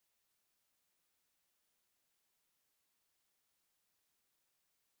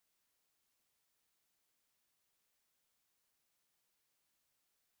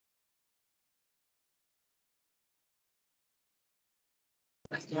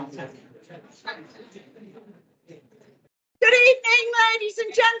Good evening, ladies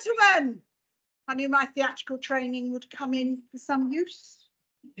and gentlemen. I knew my theatrical training would come in for some use.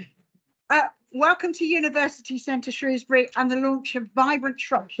 Welcome to University Centre Shrewsbury and the launch of Vibrant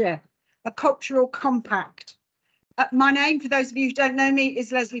Shropshire, a cultural compact. My name, for those of you who don't know me,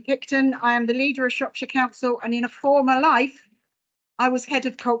 is Lezley Picton. I am the leader of Shropshire Council, and in a former life, I was head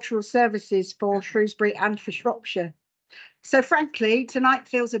of cultural services for Shrewsbury and for Shropshire. So frankly, tonight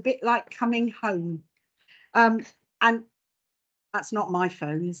feels a bit like coming home. And that's not my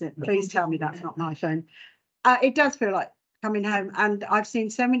phone, is it? Please tell me that's not my phone. It does feel like coming home, and I've seen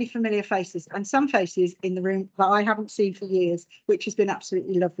so many familiar faces and some faces in the room that I haven't seen for years, which has been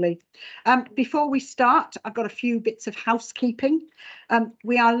absolutely lovely. Before we start, I've got a few bits of housekeeping.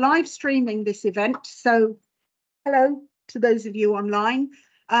 We are live streaming this event, so hello to those of you online.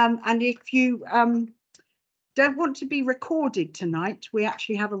 And if you don't want to be recorded tonight, we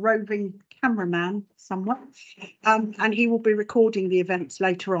actually have a roving cameraman somewhere, and he will be recording the events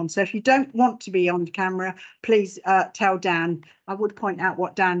later on. So if you don't want to be on camera, please tell Dan. I would point out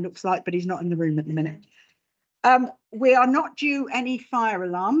what Dan looks like, but he's not in the room at the minute. We are not due any fire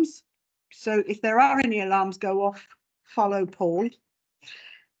alarms, so if there are any alarms go off, follow Paul.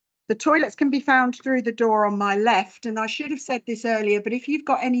 The toilets can be found through the door on my left, and I should have said this earlier, but if you've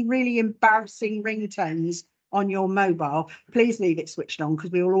got any really embarrassing ringtones on your mobile, please leave it switched on,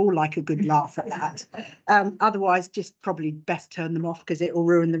 because we will all like a good laugh at that. Otherwise, just probably best turn them off, because it will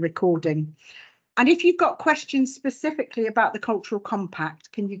ruin the recording. And if you've got questions specifically about the Cultural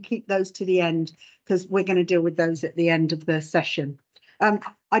Compact, can you keep those to the end, because we're going to deal with those at the end of the session.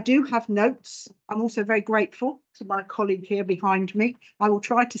 I do have notes. I'm also very grateful to my colleague here behind me. I will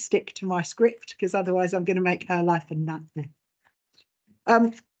try to stick to my script, because otherwise I'm going to make her life a nightmare.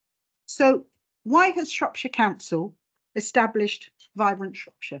 So why has Shropshire Council established Vibrant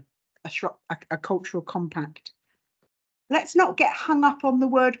Shropshire, a cultural compact? Let's not get hung up on the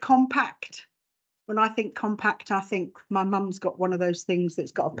word compact. When I think compact, I think my mum's got one of those things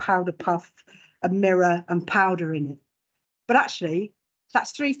that's got a powder puff, a mirror and powder in it. But actually,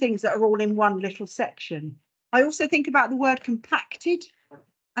 that's three things that are all in one little section. I also think about the word compacted,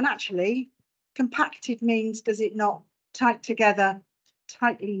 and actually compacted means, does it not, tight together,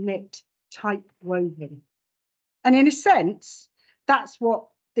 tightly knit, tight woven. And in a sense, that's what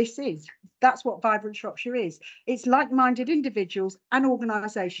this is. That's what Vibrant Shropshire is. It's like-minded individuals and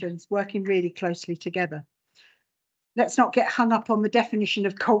organisations working really closely together. Let's not get hung up on the definition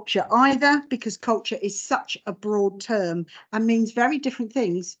of culture either, because culture is such a broad term and means very different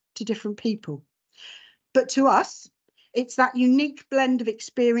things to different people. But to us, it's that unique blend of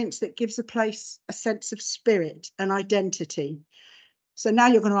experience that gives a place a sense of spirit and identity. So now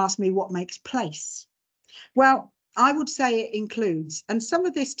you're going to ask me, what makes place? Well, I would say it includes, and some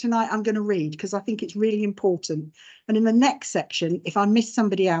of this tonight I'm going to read because I think it's really important. And in the next section, if I miss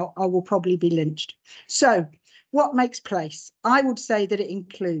somebody out, I will probably be lynched. So what makes place? I would say that it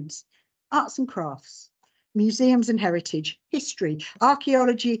includes arts and crafts, museums and heritage, history,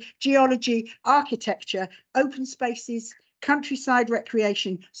 archaeology, geology, architecture, open spaces, countryside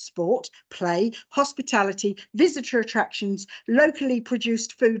recreation, sport, play, hospitality, visitor attractions, locally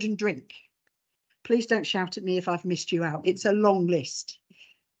produced food and drink. Please don't shout at me if I've missed you out. It's a long list.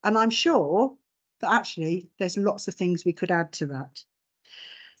 And I'm sure that actually there's lots of things we could add to that.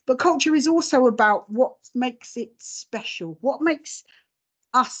 But culture is also about what makes it special, what makes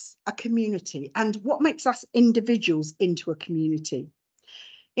us a community, and what makes us individuals into a community.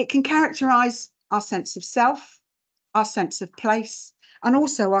 It can characterise our sense of self, our sense of place, and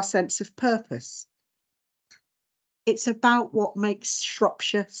also our sense of purpose. It's about what makes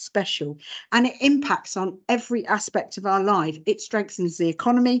Shropshire special, and it impacts on every aspect of our life. It strengthens the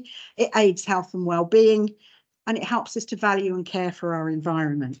economy, it aids health and well-being, and it helps us to value and care for our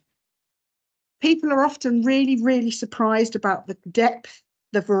environment. People are often really, really surprised about the depth,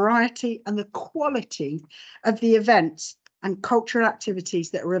 the variety, and the quality of the events and cultural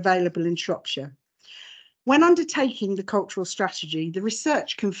activities that are available in Shropshire. When undertaking the cultural strategy, the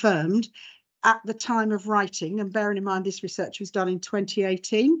research confirmed at the time of writing, and bearing in mind this research was done in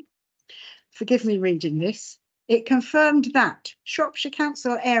 2018, forgive me reading this, it confirmed that Shropshire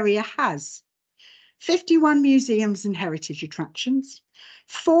Council area has 51 museums and heritage attractions,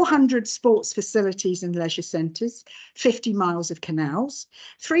 400 sports facilities and leisure centres, 50 miles of canals,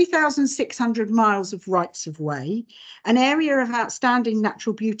 3,600 miles of rights of way, an area of outstanding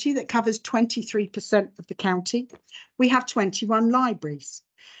natural beauty that covers 23% of the county. We have 21 libraries.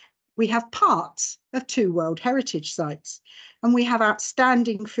 We have parts of 2 World Heritage Sites, and we have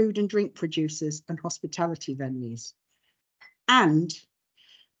outstanding food and drink producers and hospitality venues. And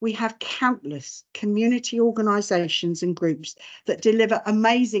we have countless community organisations and groups that deliver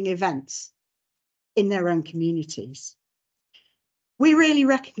amazing events in their own communities. We really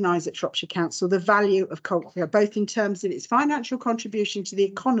recognise at Shropshire Council the value of culture, both in terms of its financial contribution to the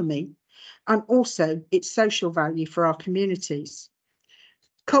economy and also its social value for our communities.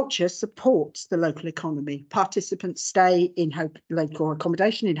 Culture supports the local economy. Participants stay in local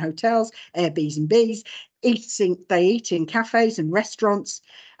accommodation in hotels, Airbnbs, they eat in cafes and restaurants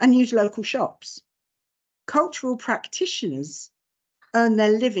and use local shops. Cultural practitioners earn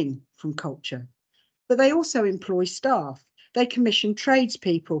their living from culture, but they also employ staff. They commission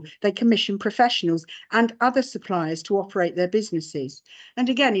tradespeople, they commission professionals and other suppliers to operate their businesses. And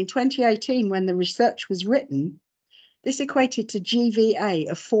again, in 2018, when the research was written, this equated to GVA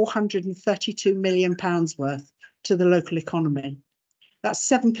of £432 million worth to the local economy. That's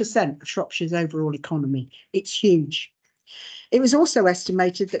 7% of Shropshire's overall economy. It's huge. It was also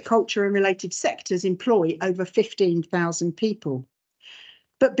estimated that culture and related sectors employ over 15,000 people.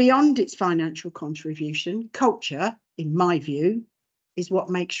 But beyond its financial contribution, culture, in my view, is what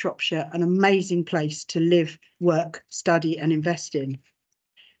makes Shropshire an amazing place to live, work, study and invest in.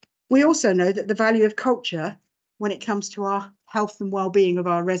 We also know that the value of culture when it comes to our health and well-being of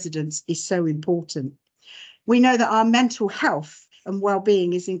our residents is so important. We know that our mental health and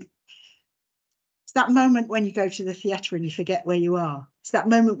well-being it's that moment when you go to the theatre and you forget where you are. It's that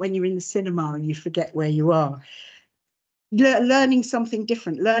moment when you're in the cinema and you forget where you are. Learning something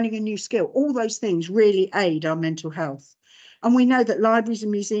different, learning a new skill, all those things really aid our mental health. And we know that libraries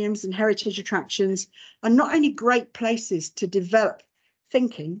and museums and heritage attractions are not only great places to develop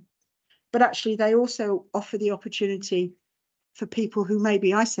thinking, but actually they also offer the opportunity for people who may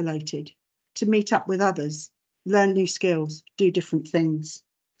be isolated to meet up with others, learn new skills, do different things.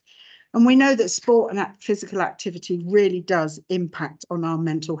 And we know that sport and physical activity really does impact on our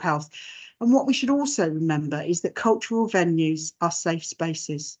mental health. And what we should also remember is that cultural venues are safe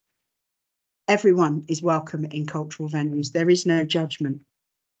spaces. Everyone is welcome in cultural venues. There is no judgment.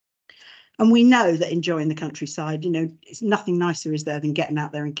 And we know that enjoying the countryside, it's nothing nicer is there than getting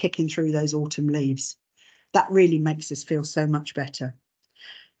out there and kicking through those autumn leaves. That really makes us feel so much better.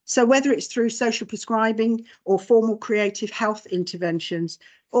 So whether it's through social prescribing or formal creative health interventions,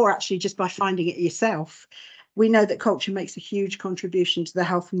 or actually just by finding it yourself, we know that culture makes a huge contribution to the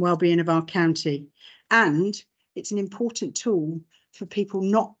health and well-being of our county. And it's an important tool for people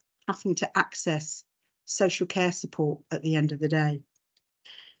not having to access social care support at the end of the day.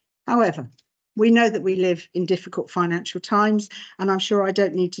 However, we know that we live in difficult financial times, and I'm sure I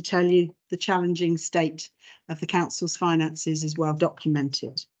don't need to tell you the challenging state of the council's finances is well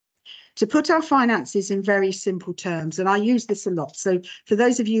documented. To put our finances in very simple terms, and I use this a lot, so for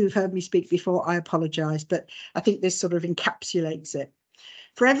those of you who've heard me speak before, I apologise, but I think this sort of encapsulates it.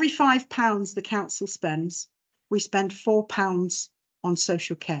 For every £5 the council spends, we spend £4 on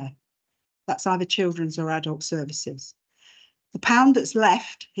social care. That's either children's or adult services. The pound that's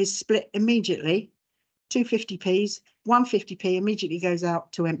left is split immediately, 250p's, 150p immediately goes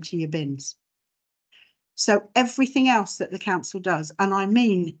out to empty your bins. So everything else that the council does, and I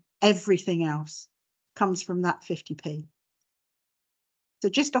mean everything else, comes from that 50p. So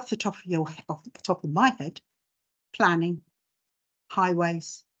just off the top of my head, planning,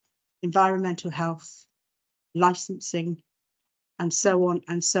 highways, environmental health, licensing, and so on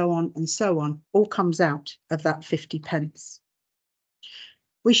and so on and so on, all comes out of that 50p.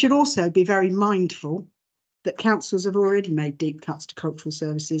 We should also be very mindful that councils have already made deep cuts to cultural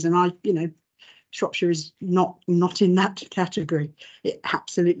services, and Shropshire is not in that category. It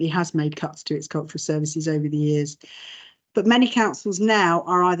absolutely has made cuts to its cultural services over the years. But many councils now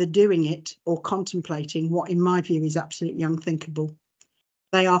are either doing it or contemplating what, in my view, is absolutely unthinkable.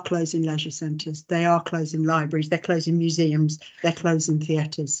 They are closing leisure centres, they are closing libraries, they're closing museums, they're closing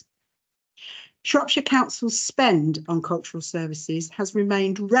theatres. Shropshire Council's spend on cultural services has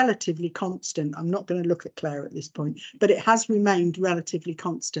remained relatively constant. I'm not going to look at Claire at this point, but it has remained relatively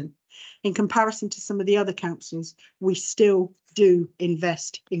constant. In comparison to some of the other councils, we still do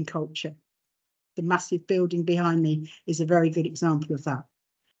invest in culture. The massive building behind me is a very good example of that.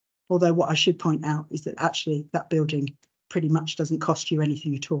 Although what I should point out is that actually that building pretty much doesn't cost you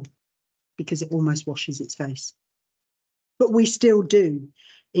anything at all because it almost washes its face. But we still do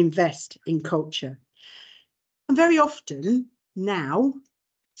invest in culture. And very often now,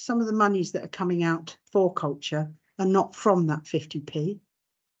 some of the monies that are coming out for culture are not from that 50p.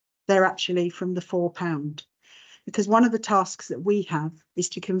 They're actually from the £4. Because one of the tasks that we have is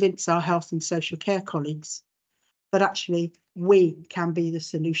to convince our health and social care colleagues that actually we can be the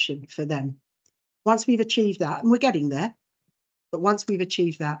solution for them. Once we've achieved that, and we're getting there, But once we've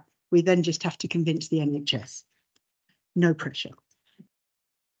achieved that, we then just have to convince the NHS. No pressure.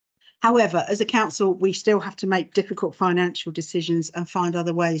 However, as a council, we still have to make difficult financial decisions and find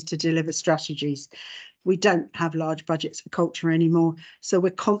other ways to deliver strategies. We don't have large budgets for culture anymore, so we're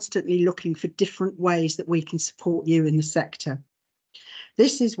constantly looking for different ways that we can support you in the sector.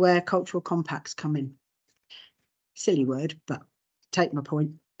 This is where cultural compacts come in. Silly word, but take my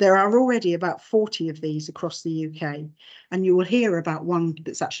point. There are already about 40 of these across the UK, and you will hear about one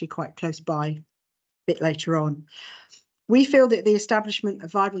that's actually quite close by a bit later on. We feel that the establishment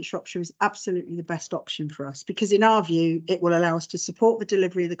of Vibrant Shropshire is absolutely the best option for us because in our view, it will allow us to support the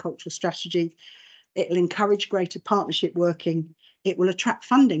delivery of the cultural strategy. It will encourage greater partnership working. It will attract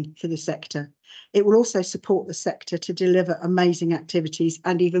funding for the sector. It will also support the sector to deliver amazing activities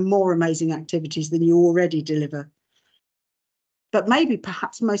and even more amazing activities than you already deliver. But maybe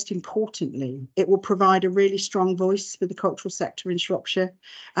perhaps most importantly, it will provide a really strong voice for the cultural sector in Shropshire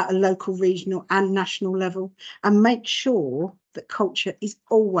at a local, regional and national level, and make sure that culture is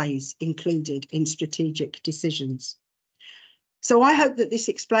always included in strategic decisions. So I hope that this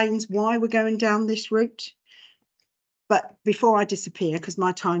explains why we're going down this route. But before I disappear, because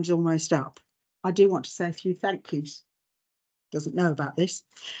my time's almost up, I do want to say a few thank yous. Doesn't know about this.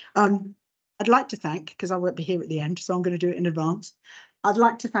 I'd like to thank, because I won't be here at the end, so I'm going to do it in advance. I'd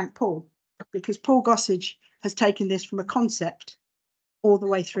like to thank Paul, because Paul Gossage has taken this from a concept all the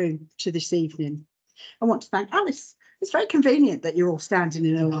way through to this evening. I want to thank Alice. It's very convenient that you're all standing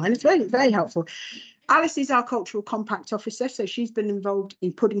in a line. It's very, very helpful. Alice is our Cultural Compact Officer, so she's been involved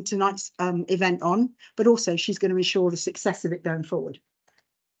in putting tonight's event on, but also she's going to ensure the success of it going forward.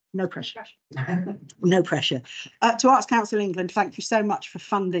 No pressure. No pressure. To Arts Council England, thank you so much for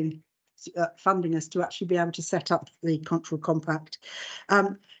funding us to actually be able to set up the Cultural Compact.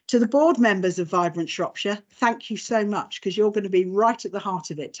 To the board members of Vibrant Shropshire, thank you so much because you're going to be right at the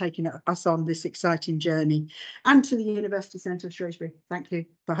heart of it, taking us on this exciting journey. And to the University Centre Shrewsbury, thank you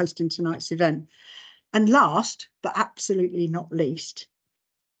for hosting tonight's event. And last, but absolutely not least,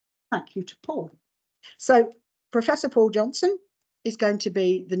 thank you to Paul. So Professor Paul Johnson is going to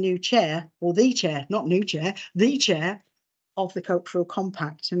be the new chair, or the chair, not new chair, the chair of the Cultural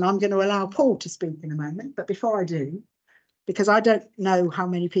Compact. And I'm going to allow Paul to speak in a moment. But before I do, because I don't know how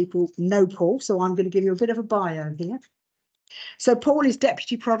many people know Paul, so I'm going to give you a bit of a bio here. So Paul is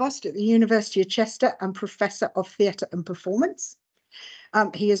Deputy Provost at the University of Chester and Professor of Theatre and Performance.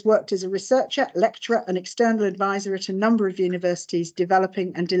 He has worked as a researcher, lecturer and external advisor at a number of universities,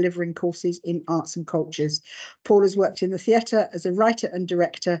 developing and delivering courses in arts and cultures. Paul has worked in the theatre as a writer and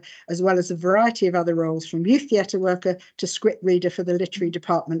director, as well as a variety of other roles, from youth theatre worker to script reader for the literary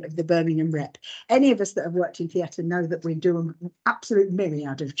department of the Birmingham Rep. Any of us that have worked in theatre know that we do an absolute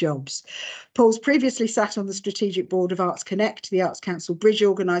myriad of jobs. Paul's previously sat on the strategic board of Arts Connect, the Arts Council Bridge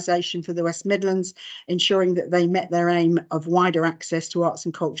organisation for the West Midlands, ensuring that they met their aim of wider access to arts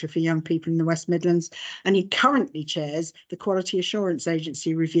and culture for young people in the West Midlands, and he currently chairs the Quality Assurance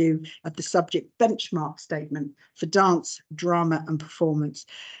Agency review of the subject benchmark statement for dance, drama and performance.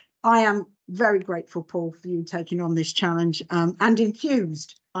 I am very grateful, Paul, for you taking on this challenge and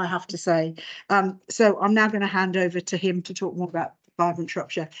enthused, I have to say. So I'm now going to hand over to him to talk more about Vibrant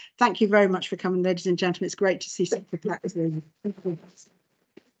Shropshire. Thank you very much for coming, ladies and gentlemen. It's great to see such a platform.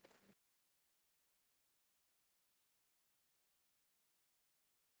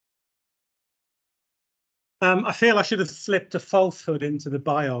 I feel I should have slipped a falsehood into the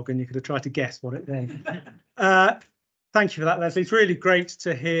biog and you could have tried to guess what it then. Thank you for that, Lezley. It's really great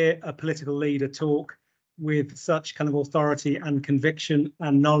to hear a political leader talk with such kind of authority and conviction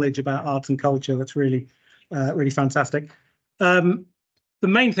and knowledge about arts and culture. That's really, really fantastic. The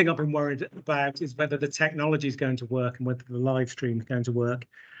main thing I've been worried about is whether the technology is going to work and whether the live stream is going to work.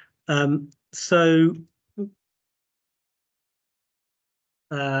 And so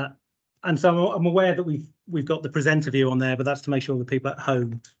I'm aware that we've got the presenter view on there, but that's to make sure the people at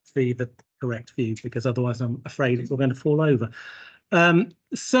home see the correct view, because otherwise I'm afraid it's all going to fall over.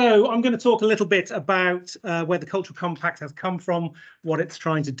 So I'm going to talk a little bit about where the Cultural Compact has come from, what it's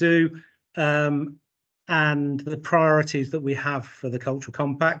trying to do, and the priorities that we have for the Cultural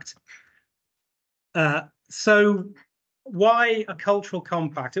Compact. So why a Cultural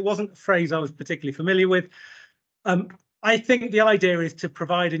Compact? It wasn't a phrase I was particularly familiar with. I think the idea is to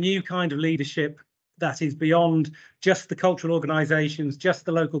provide a new kind of leadership that is beyond just the cultural organisations, just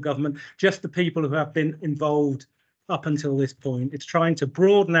the local government, just the people who have been involved up until this point. It's trying to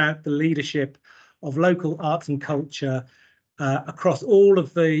broaden out the leadership of local arts and culture across all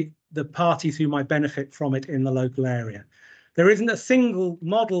of the parties who might benefit from it in the local area. There isn't a single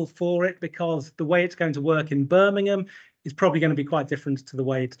model for it because the way it's going to work in Birmingham is probably going to be quite different to the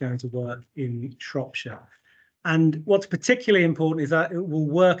way it's going to work in Shropshire. And what's particularly important is that it will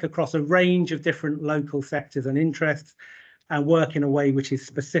work across a range of different local sectors and interests and work in a way which is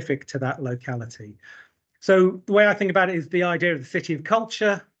specific to that locality. So the way I think about it is the idea of the City of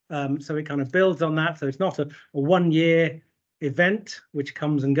Culture. So it kind of builds on that. So it's not a one-year event which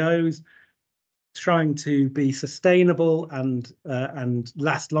comes and goes. It's trying to be sustainable and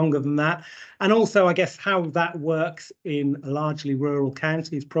last longer than that. And also, I guess, how that works in a largely rural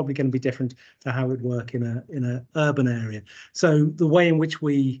county is probably going to be different to how it would work in a urban area. So the way in which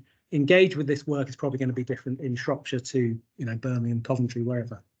we engage with this work is probably going to be different in Shropshire to, Birmingham, Coventry,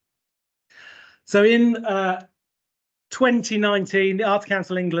 wherever. So in 2019, the Arts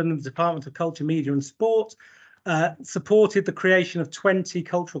Council England and the Department of Culture, Media and Sport supported the creation of 20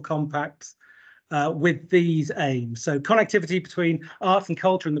 cultural compacts with these aims. So connectivity between arts and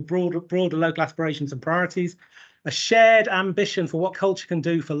culture and the broader local aspirations and priorities, a shared ambition for what culture can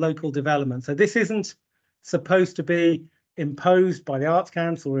do for local development. So this isn't supposed to be imposed by the Arts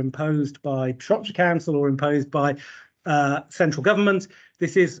Council or imposed by Shropshire Council or imposed by central government.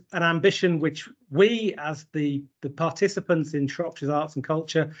 This is an ambition which we, as the participants in Shropshire's arts and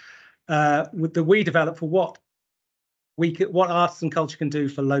culture, we develop for what arts and culture can do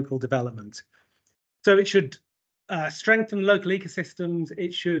for local development. So it should strengthen local ecosystems.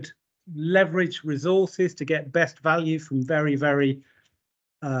 It should leverage resources to get best value from very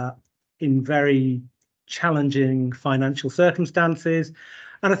challenging financial circumstances.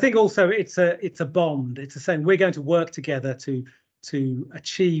 And I think also it's a bond. It's the same. We're going to work together to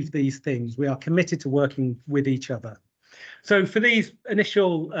achieve these things. We are committed to working with each other. So for these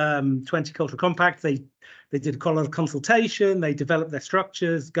initial 20 cultural compacts, they did quite a lot of consultation. They developed their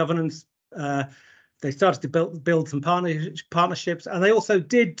structures, governance. They started to build some partnerships, and they also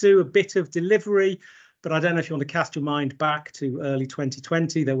did do a bit of delivery. But I don't know if you want to cast your mind back to early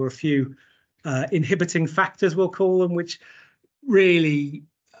 2020. There were a few inhibiting factors, we'll call them, which really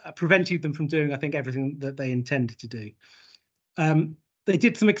prevented them from doing, I think, everything that they intended to do. They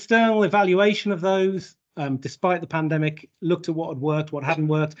did some external evaluation of those, despite the pandemic, looked at what had worked, what hadn't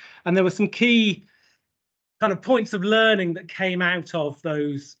worked, and there were some key kind of points of learning that came out of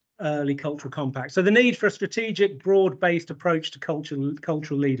those early cultural compacts. So the need for a strategic, broad-based approach to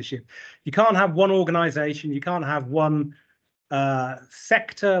cultural leadership. You can't have one organisation, you can't have one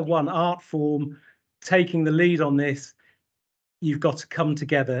sector, one art form taking the lead on this. You've got to come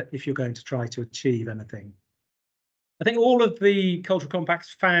together if you're going to try to achieve anything. I think all of the cultural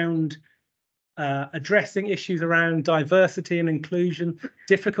compacts found addressing issues around diversity and inclusion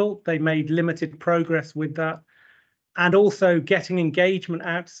difficult. They made limited progress with that. And also getting engagement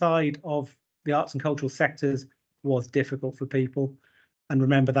outside of the arts and cultural sectors was difficult for people. And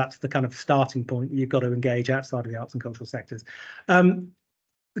remember, that's the kind of starting point. You've got to engage outside of the arts and cultural sectors.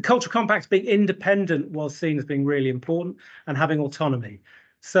 The cultural compacts being independent was seen as being really important, and having autonomy.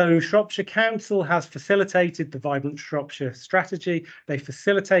 So Shropshire Council has facilitated the Vibrant Shropshire strategy. They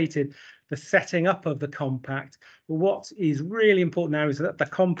facilitated the setting up of the compact. But what is really important now is that the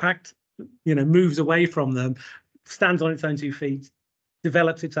compact, moves away from them, stands on its own 2 feet,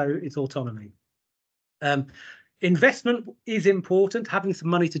 develops its autonomy. Investment is important. Having some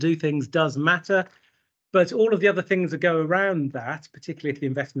money to do things does matter. But all of the other things that go around that, particularly if the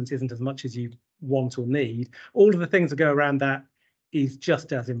investment isn't as much as you want or need, all of the things that go around that is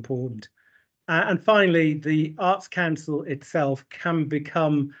just as important. And finally, the Arts Council itself can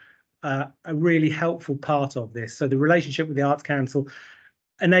become a really helpful part of this. So the relationship with the Arts Council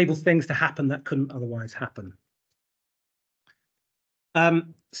enables things to happen that couldn't otherwise happen.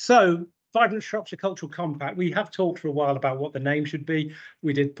 So Vibrant Shropshire Cultural Compact, we have talked for a while about what the name should be.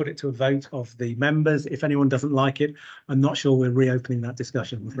 We did put it to a vote of the members. If anyone doesn't like it, I'm not sure we're reopening that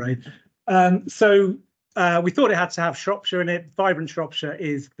discussion, I'm afraid. We thought it had to have Shropshire in it. Vibrant Shropshire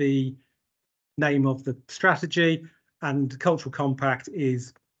is the name of the strategy, and Cultural Compact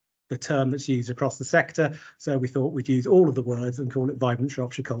is the term that's used across the sector. So we thought we'd use all of the words and call it Vibrant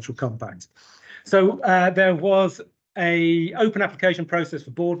Shropshire Cultural Compact. So there was an open application process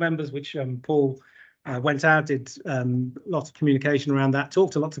for board members, which Paul went out, did lots of communication around that,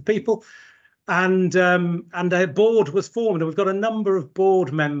 talked to lots of people, and a board was formed. And we've got a number of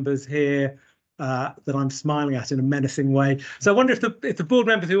board members here that I'm smiling at in a menacing way. So I wonder if the board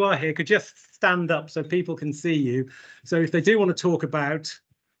members who are here could just stand up so people can see you. So if they do want to talk about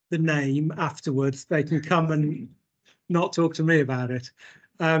the name afterwards, they can come and not talk to me about it.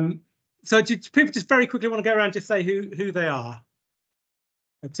 So do people just very quickly want to go around and just say who they are?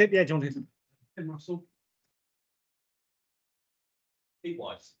 I'll tip the edge on his. Tim Russell. Pete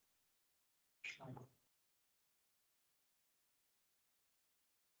Weiss.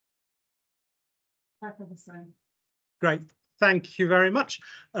 Great. Thank you very much.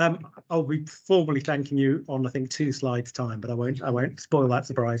 I'll be formally thanking you on, I think, 2 slides time, but I won't spoil that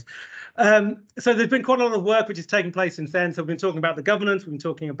surprise. So there's been quite a lot of work which has taken place since then. So we've been talking about the governance, we've been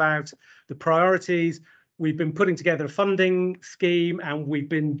talking about the priorities, we've been putting together a funding scheme, and we've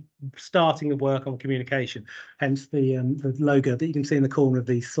been starting the work on communication, hence the logo that you can see in the corner of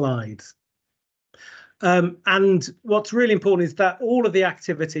these slides. And what's really important is that all of the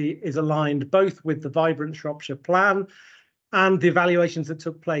activity is aligned both with the Vibrant Shropshire plan and the evaluations that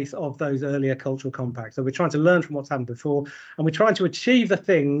took place of those earlier cultural compacts. So we're trying to learn from what's happened before, and we're trying to achieve the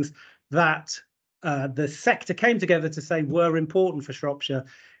things that the sector came together to say were important for Shropshire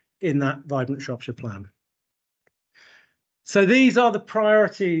in that Vibrant Shropshire plan. So these are the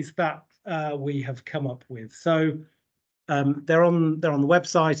priorities that we have come up with. So they're on the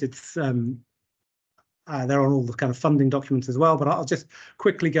website. It's they're on all the kind of funding documents as well, but I'll just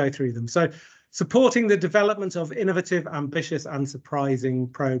quickly go through them. So supporting the development of innovative, ambitious and surprising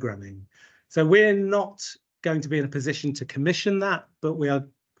programming. So we're not going to be in a position to commission that, but we are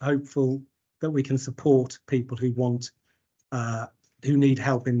hopeful that we can support people who want, who need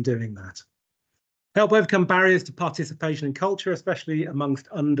help in doing that. Help overcome barriers to participation in culture, especially amongst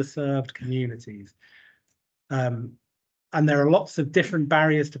underserved communities. And there are lots of different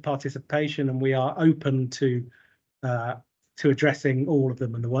barriers to participation, and we are open to addressing all of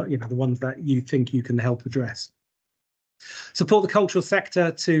them, and the ones that you think you can help address. Support the cultural sector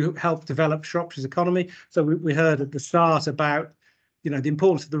to help develop Shropshire's economy. So we heard at the start about the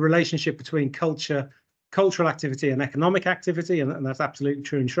importance of the relationship between cultural activity and economic activity, and that's absolutely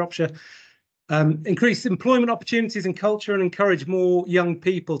true in Shropshire. Increase employment opportunities in culture and encourage more young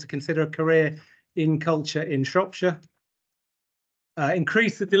people to consider a career in culture in Shropshire.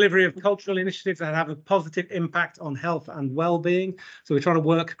 Increase the delivery of cultural initiatives that have a positive impact on health and well-being. So we're trying to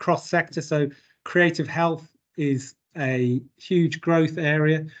work across sector. So creative health is a huge growth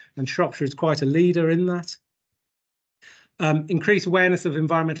area, and Shropshire is quite a leader in that. Increase awareness of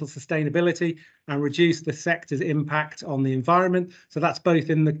environmental sustainability and reduce the sector's impact on the environment. So that's both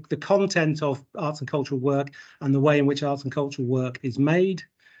in the content of arts and cultural work and the way in which arts and cultural work is made.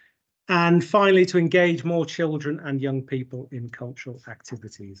 And finally, to engage more children and young people in cultural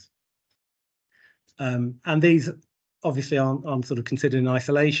activities. And these obviously aren't sort of considered in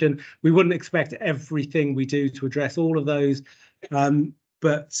isolation. We wouldn't expect everything we do to address all of those,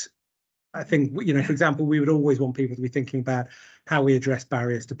 but I think, for example, we would always want people to be thinking about how we address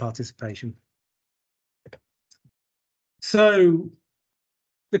barriers to participation. So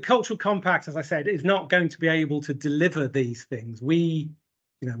the Cultural Compact, as I said, is not going to be able to deliver these things. We,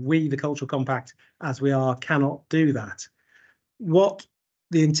 the Cultural Compact, as we are, cannot do that. What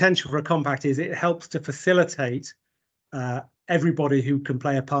the intention for a compact is, it helps to facilitate everybody who can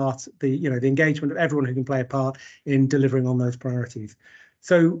play a part, the engagement of everyone who can play a part in delivering on those priorities.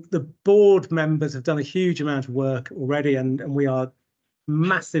 So the board members have done a huge amount of work already, and we are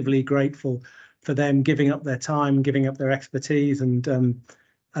massively grateful for them giving up their time, giving up their expertise, and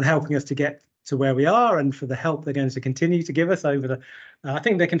helping us to get to where we are, and for the help they're going to continue to give us over the, I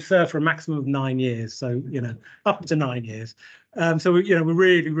think they can serve for a maximum of 9 years, so up to 9 years. So we're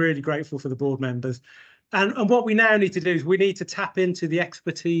really, really grateful for the board members. And what we now need to do is we need to tap into the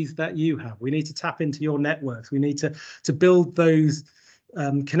expertise that you have. We need to tap into your networks. We need to build those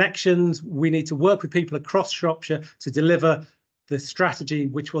connections. We need to work with people across Shropshire to deliver the strategy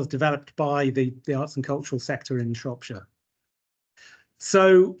which was developed by the arts and cultural sector in Shropshire.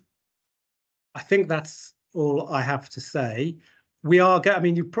 So I think that's all I have to say. We are,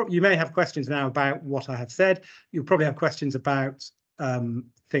 you may have questions now about what I have said. You'll probably have questions about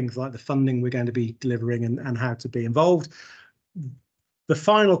things like the funding we're going to be delivering and how to be involved. The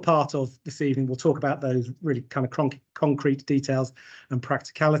final part of this evening, we'll talk about those really kind of concrete details and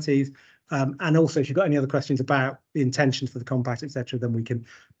practicalities. And also, if you've got any other questions about the intentions for the compact, etc., then we can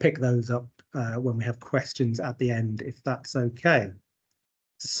pick those up when we have questions at the end, if that's okay.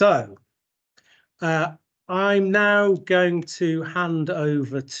 So I'm now going to hand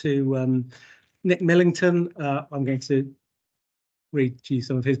over to Nick Millington. I'm going to read you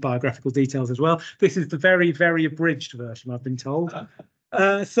some of his biographical details as well. This is the very, very abridged version, I've been told.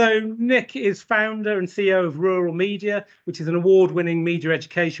 So Nick is founder and CEO of Rural Media, which is an award-winning media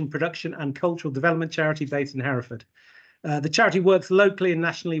education, production and cultural development charity based in Hereford. The charity works locally and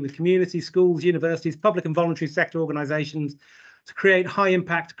nationally with communities, schools, universities, public and voluntary sector organisations to create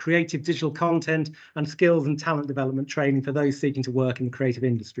high-impact creative digital content and skills and talent development training for those seeking to work in the creative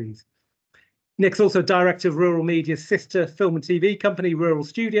industries. Nick's also director of Rural Media's sister film and TV company, Rural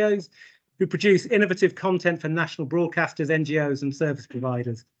Studios, who produce innovative content for national broadcasters, NGOs and service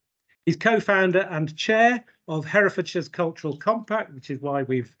providers. He's co-founder and chair of Herefordshire's Cultural Compact, which is why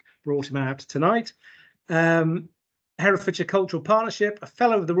we've brought him out tonight. Herefordshire Cultural Partnership, a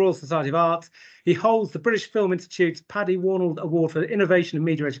fellow of the Royal Society of Arts. He holds the British Film Institute's Paddy Warnell Award for Innovation in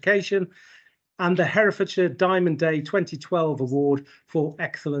Media Education and the Herefordshire Diamond Day 2012 Award for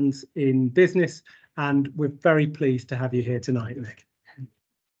Excellence in Business. And we're very pleased to have you here tonight, Nick.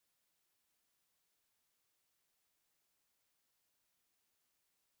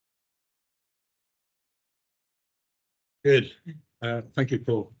 Good. Thank you,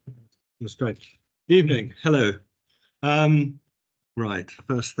 Paul. That's great. Evening. Hello. Right.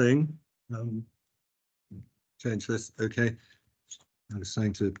 First thing. Change this. OK. I was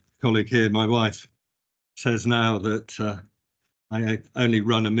saying to a colleague here, my wife says now that I only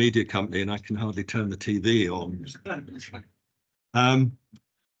run a media company and I can hardly turn the TV on.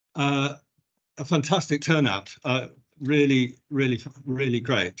 A fantastic turnout. Really, really, really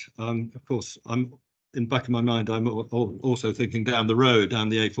great. Of course, I'm in the back of my mind, I'm also thinking down the road, down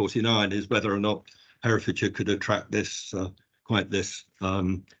the A49, is whether or not Herefordshire could attract this quite this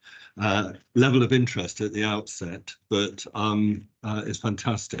level of interest at the outset. But it's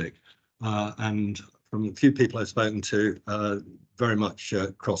fantastic, and from the few people I've spoken to, very much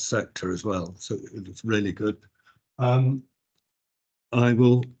cross-sector as well. So it's really good. I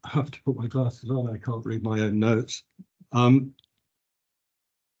will have to put my glasses on. I can't read my own notes.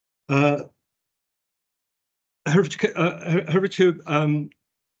 Herefordshire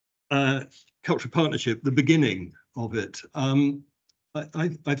Cultural Partnership, the beginning of it. I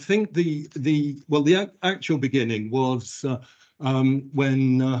think the actual beginning was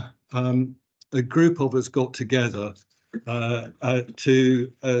when a group of us got together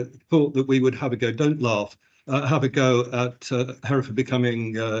to thought that we would have a go. Don't laugh. Have a go at Hereford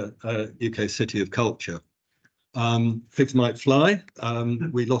becoming a UK City of Culture. Pigs might fly.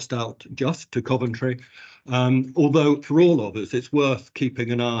 We lost out just to Coventry. Although for all of us, it's worth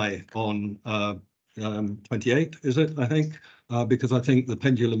keeping an eye on 28, is it, I think? Because I think the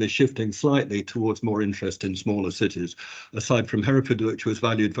pendulum is shifting slightly towards more interest in smaller cities. Aside from Hereford, which was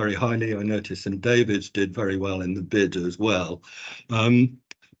valued very highly, I noticed St David's did very well in the bid as well.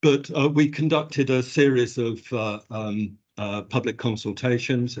 But we conducted a series of public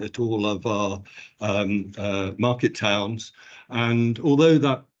consultations at all of our market towns, and although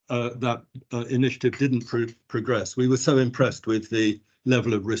that initiative didn't progress, we were so impressed with the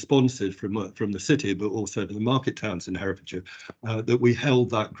level of responses from the city, but also to the market towns in Herefordshire, that we held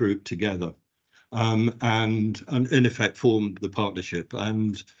that group together, and in effect formed the partnership.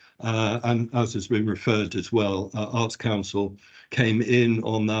 And as has been referred as well, Arts Council came in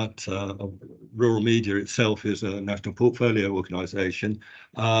on that. Rural Media itself is a national portfolio organisation,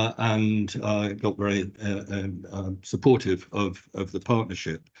 and got very supportive of the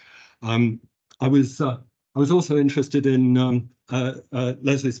partnership. I was also interested in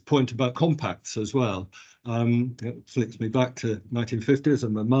Leslie's point about compacts as well. It flicks me back to 1950s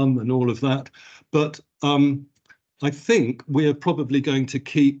and my mum and all of that. But I think we are probably going to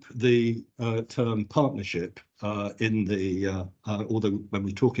keep the term partnership in the, although when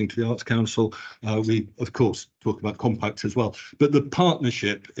we're talking to the Arts Council, we of course talk about compacts as well. But the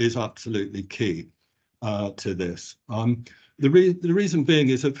partnership is absolutely key to this. The reason being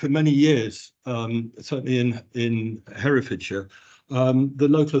is that for many years, certainly in Herefordshire, the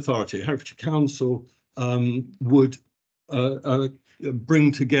local authority, Herefordshire Council, would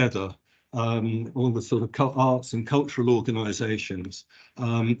bring together all the sort of arts and cultural organisations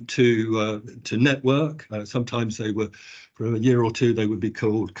to network. Sometimes they were, for a year or two, they would be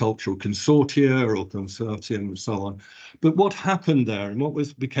called cultural consortia or consortium and so on. But what happened there, and what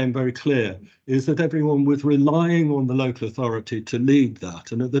became very clear, is that everyone was relying on the local authority to lead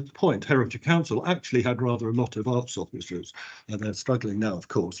that. And at that point, Herefordshire Council actually had rather a lot of arts officers, and they're struggling now, of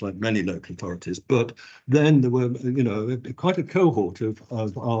course, like many local authorities. But then there were, you know, quite a cohort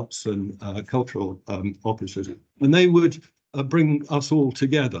of arts and cultural officers, and they would bring us all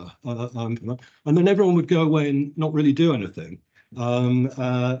together, and then everyone would go away and not really do anything,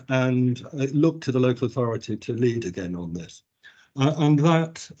 and look to the local authority to lead again on this. And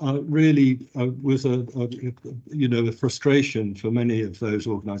that really was a frustration for many of those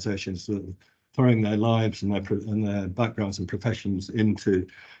organisations that were throwing their lives and their backgrounds and professions into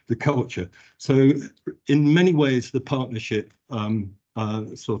the culture. So in many ways, the partnership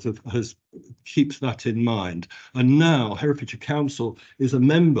sort of keeps that in mind. And now Herefordshire Council is a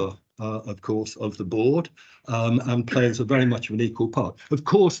member of course, of the board, and plays a very much of an equal part. Of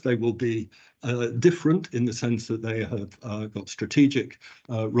course, they will be different in the sense that they have got strategic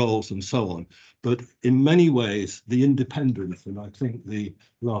roles and so on. But in many ways, the independence, and I think the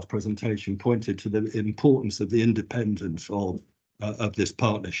last presentation pointed to the importance of the independence of this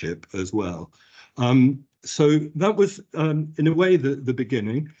partnership as well. So that was, in a way, the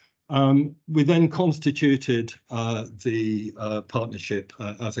beginning. We then constituted the partnership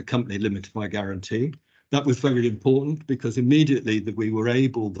as a company limited by guarantee. That was very important because immediately that we were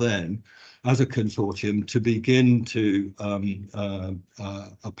able then, as a consortium, to begin to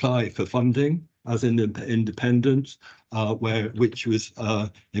apply for funding as independence, which was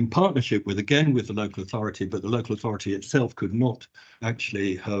in partnership with the local authority, but the local authority itself could not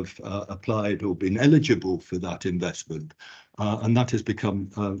actually have applied or been eligible for that investment. And that has become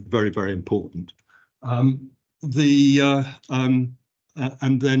very, very important. And then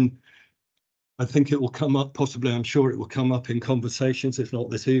I think it will come up, possibly, I'm sure it will come up in conversations, if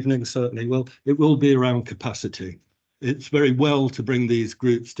not this evening, certainly will. It will be around capacity. It's very well to bring these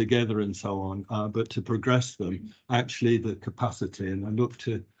groups together and so on, but to progress them, actually the capacity, and I look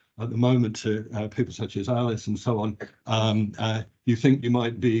to, at the moment, to people such as Alice and so on, you think you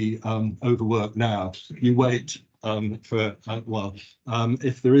might be overworked now, you wait for a while.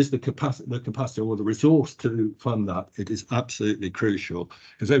 If there is the capacity or the resource to fund that, it is absolutely crucial,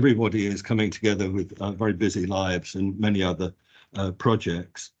 because everybody is coming together with very busy lives and many other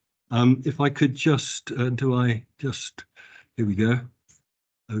projects. If I could just, here we go.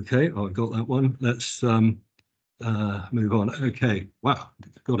 Okay, oh, I've got that one. Let's move on. Okay, wow,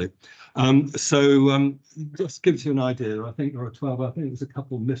 got it. Just gives you an idea. I think there are 12. I think there's a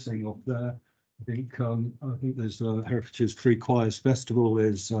couple missing off there. I think there's Herefordshire Three Choirs Festival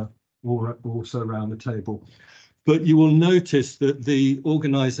is also around the table. But you will notice that the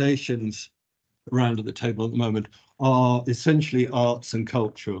organisations around at the table at the moment are essentially arts and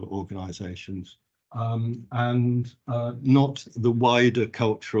cultural organisations, and not the wider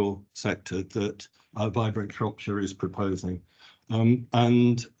cultural sector that Vibrant Shropshire is proposing.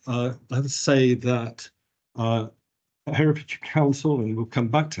 Let's say that Herefordshire Council, and we'll come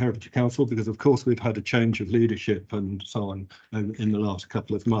back to Herefordshire Council because of course we've had a change of leadership and so on in the last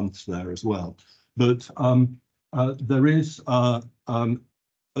couple of months there as well. But there is a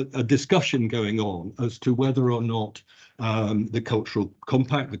discussion going on as to whether or not the cultural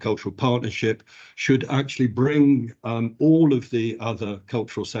compact, the cultural partnership, should actually bring all of the other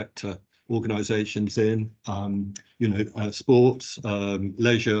cultural sector organisations in, sports,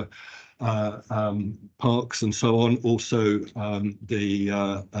 leisure, parks and so on. Also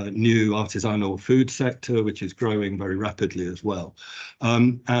the new artisanal food sector, which is growing very rapidly as well.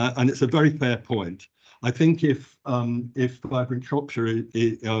 And it's a very fair point. I think if Vibrant Shropshire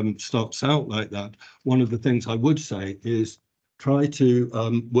starts out like that, one of the things I would say is try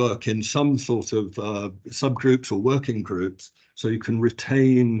to work in some sort of subgroups or working groups so you can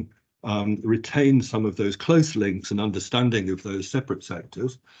retain some of those close links and understanding of those separate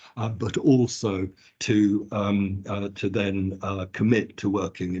sectors, but also to then commit to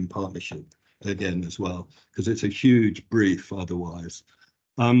working in partnership again as well, because it's a huge brief otherwise.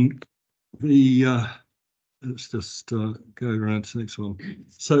 Let's just go around to the next one.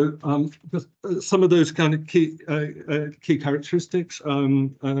 So some of those kind of key characteristics,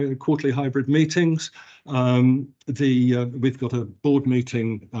 quarterly hybrid meetings. We've got a board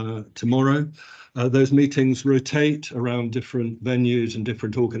meeting tomorrow. Those meetings rotate around different venues and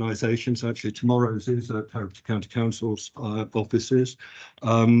different organisations. Actually, tomorrow's is at Herefordshire County Council's offices.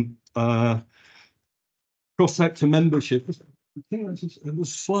 Cross-sector membership. I think there's a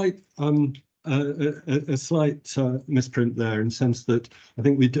slight misprint there, in the sense that I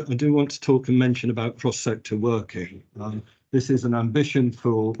think I do want to talk and mention about cross-sector working. This is an ambition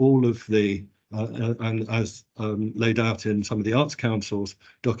for all of the, and as laid out in some of the Arts Council's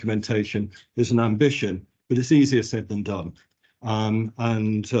documentation, is an ambition, but it's easier said than done.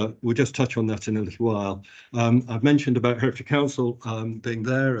 We'll just touch on that in a little while. I've mentioned about Herefordshire Council being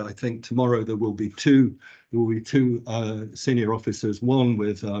there. I think tomorrow there will be two senior officers, one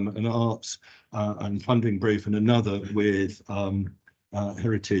with an arts and funding brief, and another with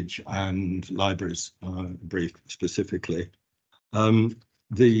heritage and libraries brief specifically.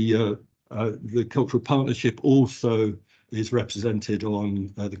 The cultural partnership also is represented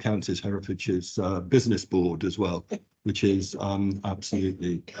on the county's Herefordshire's business board as well, which is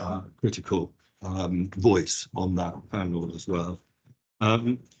absolutely critical voice on that panel as well.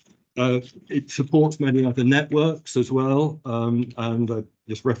 It supports many other networks as well, and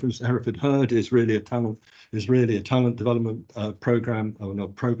just referenced Hereford Herd is really a talent development program, or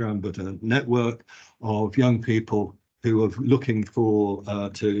not program, but a network of young people who are looking for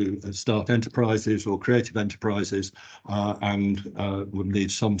to start enterprises or creative enterprises and would need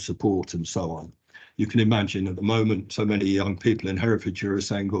some support and so on. You can imagine at the moment, so many young people in Herefordshire are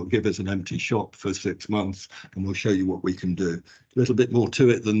saying, well, give us an empty shop for 6 months and we'll show you what we can do. A little bit more to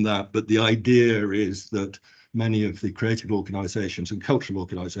it than that, but the idea is that many of the creative organisations and cultural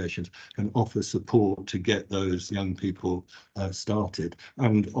organisations can offer support to get those young people started.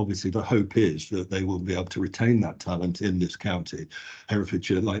 And obviously the hope is that they will be able to retain that talent in this county.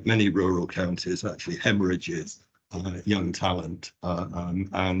 Herefordshire, like many rural counties, actually hemorrhages young talent,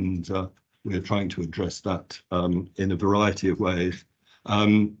 we're trying to address that in a variety of ways. I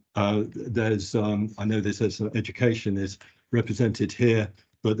know there's education is represented here,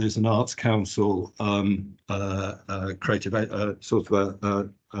 but there's an Arts Council creative sort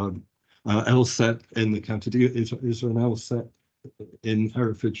of LSEP in the county. Is there an LSEP in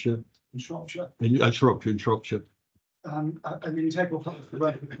Herefordshire? In Shropshire. In Shropshire. An integral part of the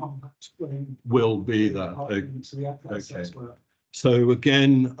work of the compact will be that. Okay. So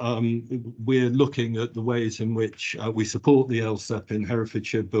again, we're looking at the ways in which we support the LSEP in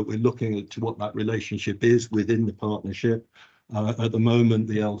Herefordshire, but we're looking at what that relationship is within the partnership. At the moment,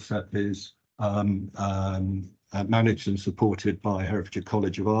 the LSEP is managed and supported by Herefordshire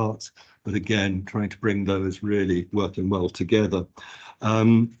College of Arts, but again, trying to bring those really working well together.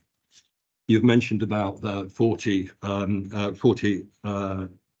 You've mentioned about the 40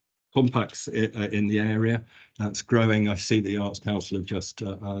 compacts in the area. That's growing. I see the Arts Council are just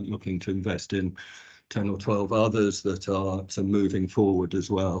looking to invest in 10 or 12 others that are moving forward as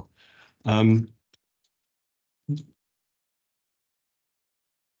well.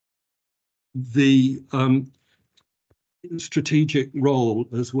 The strategic role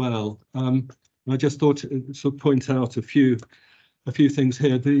as well. I just thought to sort of point out a few things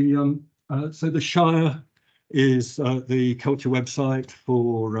here. So the Shire is the culture website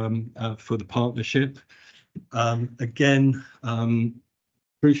for the partnership. Again,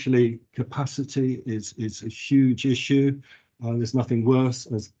 crucially, capacity is a huge issue. There's nothing worse,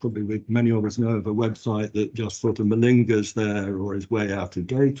 as probably many of us know, of a website that just sort of malingers there or is way out of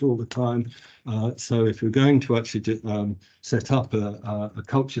date all the time. So if you're going to actually set up a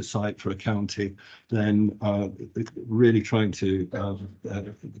culture site for a county, then really trying to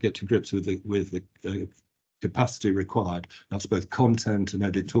get to grips with the capacity required. That's both content and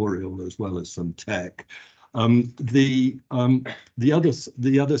editorial as well as some tech. The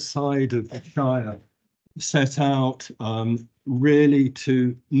other side of the Shire set out really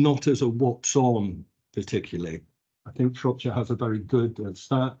to not as a what's on particularly. I think Shropshire has a very good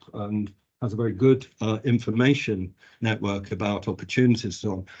stat and has a very good information network about opportunities.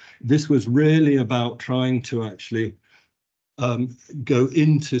 So this was really about trying to actually go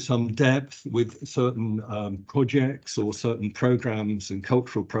into some depth with certain projects or certain programs and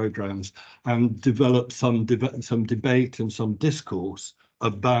cultural programs and develop some debate and some discourse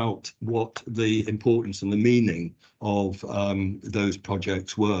about what the importance and the meaning of those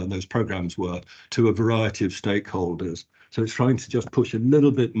projects were and those programs were to a variety of stakeholders. So it's trying to just push a little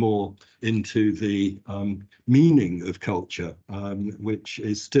bit more into the meaning of culture, which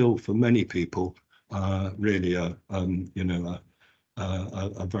is still for many people really a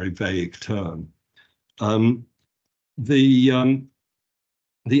very vague term. The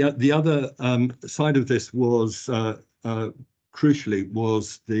other side of this was crucially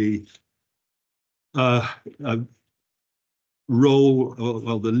was the role,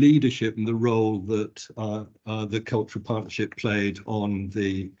 well, the leadership and the role that the cultural partnership played on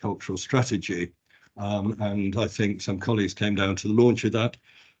the cultural strategy. And I think some colleagues came down to the launch of that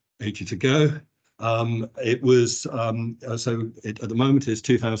ages ago. It was, at the moment it's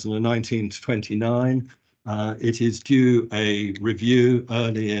 2019 to 29. It is due a review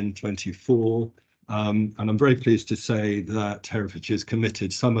early in 24. And I'm very pleased to say that Herefordshire has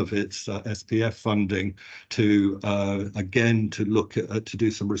committed some of its SPF funding to, again, to look at, to do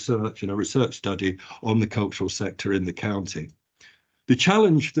some research and a research study on the cultural sector in the county. The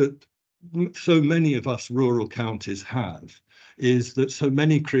challenge that so many of us rural counties have is that so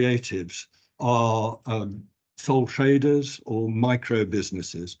many creatives are sole traders or micro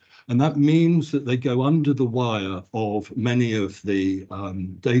businesses. And that means that they go under the wire of many of the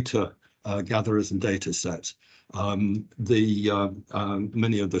data gatherers and data sets. Many of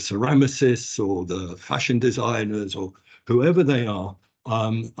the ceramicists or the fashion designers or whoever they are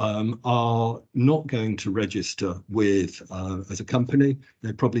are not going to register with as a company.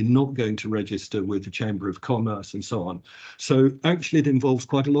 They're probably not going to register with the Chamber of Commerce and so on. So actually it involves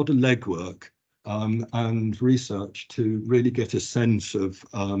quite a lot of legwork and research to really get a sense of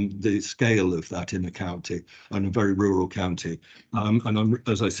the scale of that in a county, and a very rural county. And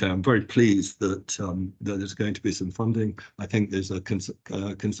as I say, I'm very pleased that that there's going to be some funding. I think there's a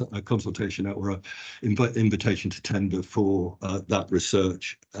consultation or an invitation to tender for that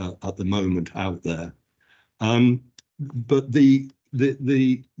research at the moment out there. But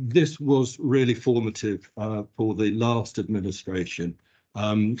this was really formative for the last administration.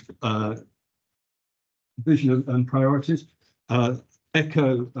 Vision and priorities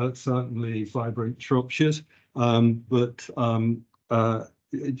echo certainly Vibrant Shropshire's, but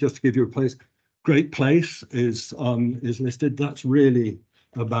just to give you a place, Great Place is listed. That's really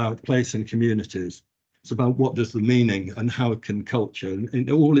about place and communities. It's about what does the meaning and how can culture in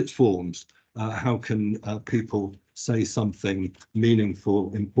all its forms, how can people say something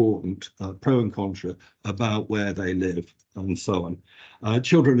meaningful, important, pro and contra about where they live and so on.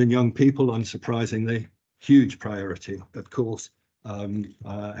 Children and young people, unsurprisingly, huge priority, of course.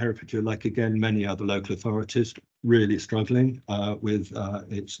 Herefordshire, like again many other local authorities, really struggling with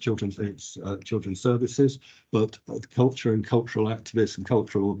its children's services, but culture and cultural activists and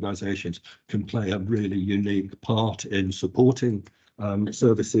cultural organisations can play a really unique part in supporting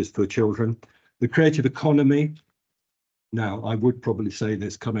services for children. The creative economy. Now, I would probably say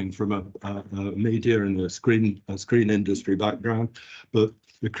this coming from a media and a screen industry background, but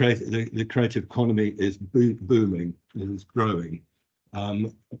the creative economy is booming, is growing.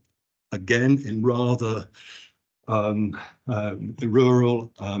 Again, in rather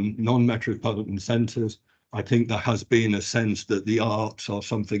rural, non-metropolitan centres, I think there has been a sense that the arts are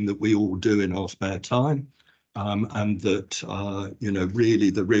something that we all do in our spare time, and that really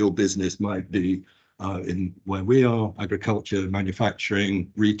the real business might be in where we are, agriculture,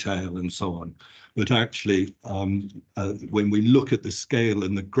 manufacturing, retail, and so on. But actually, when we look at the scale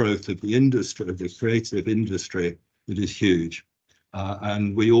and the growth of the industry, of the creative industry, it is huge.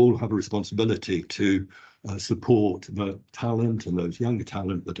 And we all have a responsibility to support the talent and those younger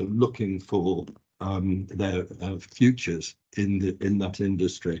talent that are looking for their futures in that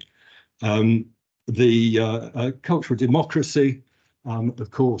industry. The cultural democracy, of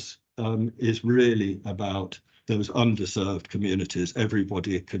course, is really about those underserved communities.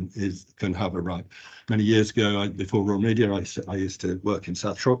 Everybody can have a right. Many years ago, before Royal Media, I used to work in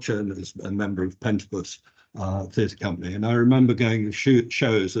South Shropshire and as a member of Pentibus Theatre Company, and I remember going to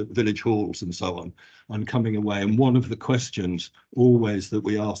shows at village halls and so on, and coming away, and one of the questions always that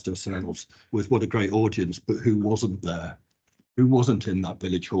we asked ourselves was, what a great audience, but who wasn't there? Who wasn't in that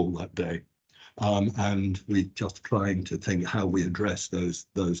village hall that day? And we just trying to think how we address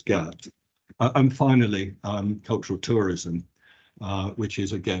those gaps. And finally, cultural tourism, which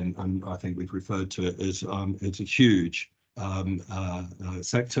is again, and I think we've referred to it as it's a huge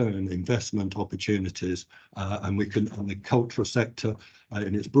sector and investment opportunities, and the cultural sector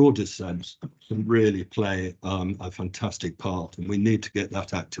in its broadest sense can really play a fantastic part, and we need to get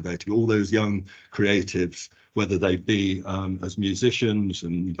that activated. All those young creatives, whether they be as musicians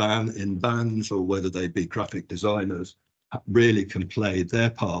and in bands, or whether they be graphic designers, really can play their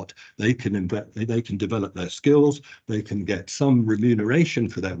part. They can develop their skills, they can get some remuneration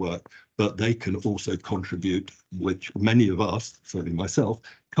for their work, but they can also contribute, which many of us, certainly myself,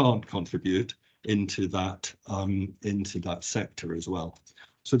 can't contribute into that sector as well.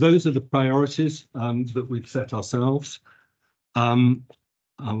 So those are the priorities that we've set ourselves. I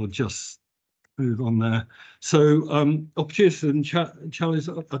will just move on there. So opportunities and challenges.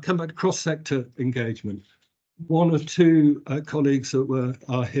 I'll come back to cross-sector engagement. One or two colleagues that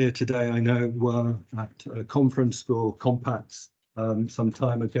are here today, I know, were at a conference for Compacts some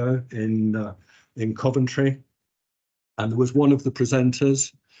time ago in Coventry, and there was one of the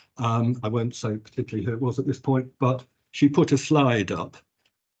presenters. I won't say particularly who it was at this point, but she put a slide up,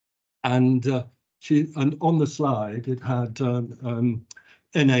 and on the slide it had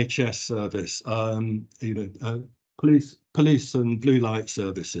NHS service, police and blue light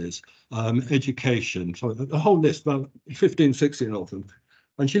services, education, so a whole list, about 15, 16 of them.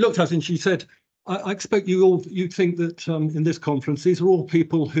 And she looked at us and she said, I expect you think that in this conference, these are all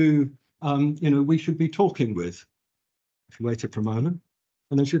people who, we should be talking with. She waited for a moment,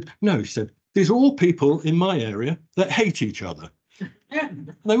 and then she said, no, she said, these are all people in my area that hate each other.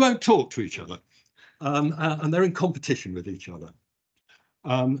 They won't talk to each other, and they're in competition with each other.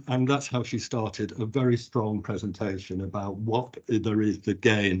 And that's how she started a very strong presentation about what there is to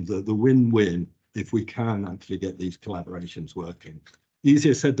gain, the win-win, if we can actually get these collaborations working.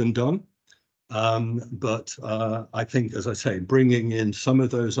 easier said than done. But I think, as I say, bringing in some of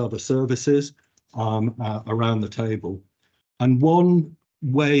those other services around the table. And one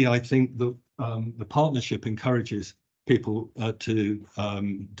way I think that the partnership encourages people to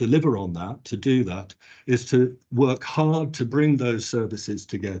deliver on that, to do that, is to work hard to bring those services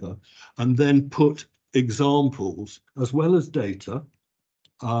together and then put examples as well as data,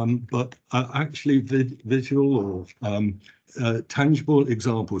 but actually visual or tangible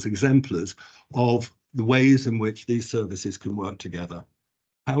examples, exemplars of the ways in which these services can work together.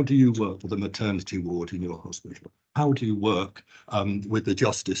 How do you work with a maternity ward in your hospital? How do you work with the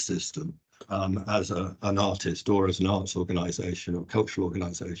justice system as an artist or as an arts organisation or cultural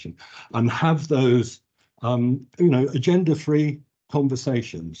organisation? And have those, agenda-free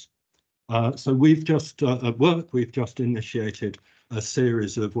conversations. So we've just, at work, we've just initiated a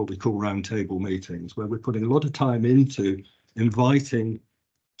series of what we call roundtable meetings, where we're putting a lot of time into inviting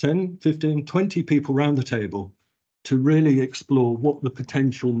 10, 15, 20 people round the table to really explore what the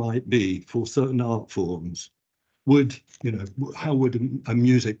potential might be for certain art forms. How would a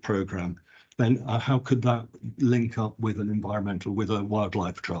music programme, then how could that link up with an environmental, with a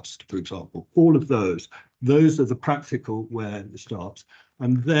wildlife trust, for example? All of those are the practical where it starts.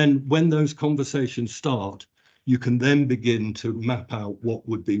 And then when those conversations start, you can then begin to map out what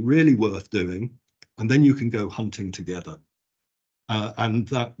would be really worth doing, and then you can go hunting together. And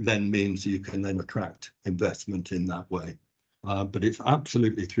that then means you can then attract investment in that way. But it's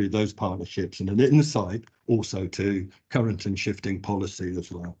absolutely through those partnerships and an insight also to current and shifting policy as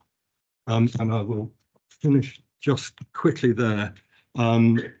well. And I will finish just quickly there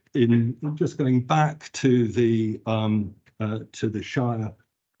in just going back to the Shire.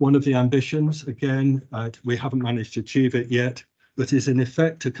 One of the ambitions, again, we haven't managed to achieve it yet, but is in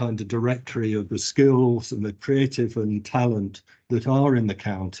effect a kind of directory of the skills and the creative and talent that are in the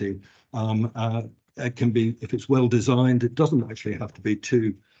county. It can be, if it's well designed, it doesn't actually have to be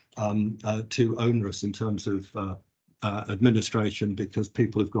too onerous in terms of administration, because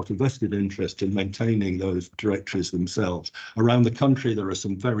people have got a vested interest in maintaining those directories themselves. Around the country, there are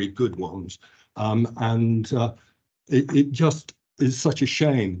some very good ones. It just is such a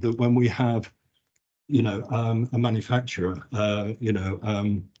shame that when we have a manufacturer, a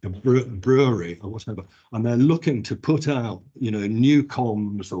brewery or whatever, and they're looking to put out, new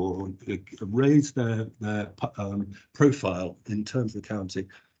comms or raise their profile in terms of the county,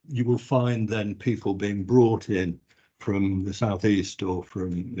 you will find then people being brought in from the southeast or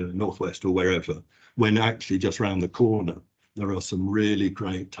from northwest or wherever, when actually just around the corner there are some really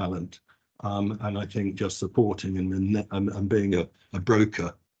great talent. And I think just supporting and being a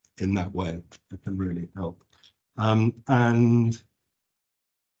broker in that way, it can really help. I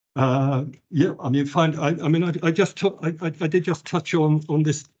did just touch on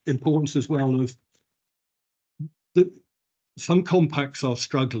this importance as well of that some compacts are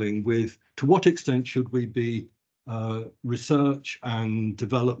struggling with, to what extent should we be research and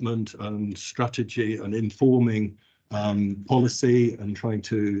development and strategy and informing policy and trying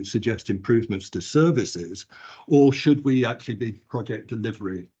to suggest improvements to services, or should we actually be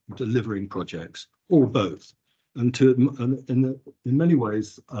delivering projects, or both? And in many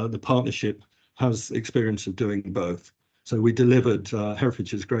ways, the partnership has experience of doing both. So we delivered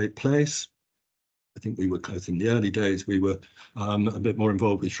Herefordshire's Great Place. I think we were close in the early days. We were a bit more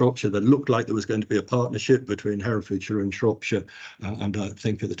involved with Shropshire. That looked like there was going to be a partnership between Herefordshire and Shropshire. And I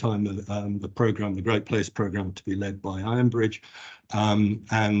think at the time the programme, the Great Place programme, to be led by Ironbridge.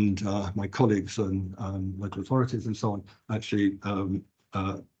 And my colleagues and local authorities and so on actually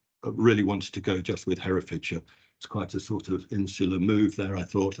really wanted to go just with Herefordshire. It's quite a sort of insular move there, I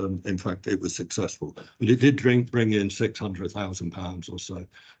thought, and in fact it was successful. But it did bring in £600,000 or so,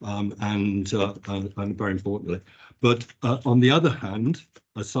 and very importantly. But on the other hand,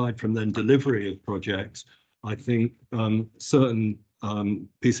 aside from then delivery of projects, I think certain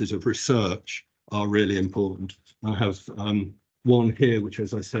pieces of research are really important. I have one here, which,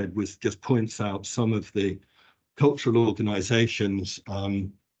 as I said, just points out some of the cultural organisations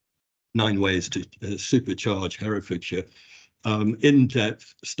 9 ways to supercharge Herefordshire,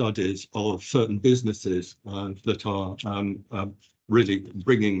 in-depth studies of certain businesses that are really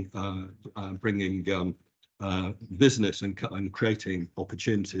bringing business and creating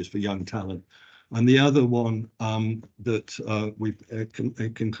opportunities for young talent. And the other one that we've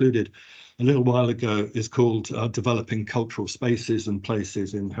concluded a little while ago is called Developing Cultural Spaces and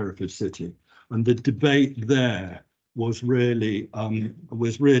Places in Hereford City. And the debate there was really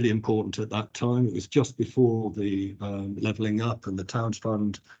important at that time. It was just before the levelling up and the Towns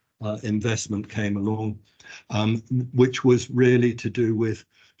Fund investment came along, which was really to do with,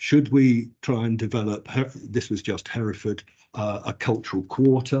 should we try and develop, this was just Hereford, a cultural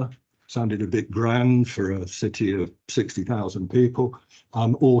quarter? Sounded a bit grand for a city of 60,000 people,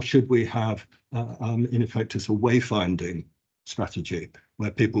 or should we have, in effect, as a wayfinding strategy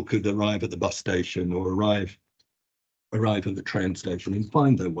where people could arrive at the bus station or arrive at the train station and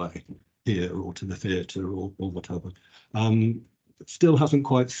find their way here or to the theatre or whatever. Still hasn't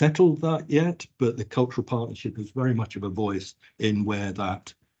quite settled that yet, but the cultural partnership is very much of a voice in where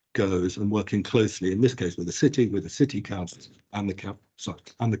that goes, and working closely, in this case, with the city council and the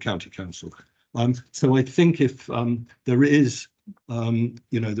county council. So I think if there is,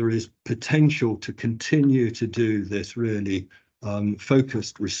 there is potential to continue to do this really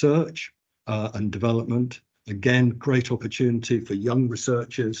focused research and development. Again, great opportunity for young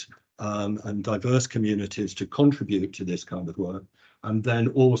researchers and diverse communities to contribute to this kind of work, and then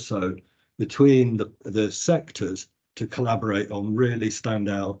also between the sectors to collaborate on really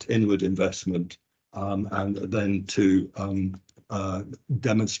standout inward investment, and then to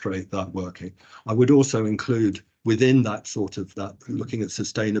demonstrate that working. I would also include within that sort of that looking at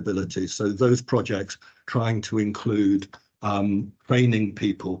sustainability. So those projects trying to include training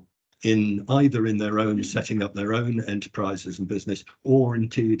people in either in their own setting up their own enterprises and business, or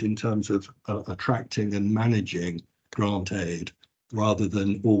indeed in terms of attracting and managing grant aid, rather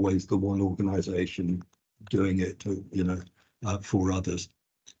than always the one organisation doing it, for others.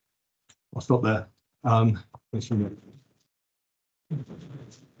 I'll stop there. Thank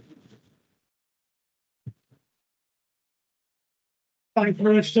you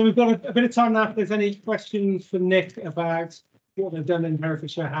very much. So we've got a bit of time now. If there's any questions for Nick about what they've done in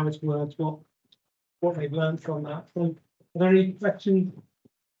Herefordshire, how it's worked, what they've learned from that. So are there any questions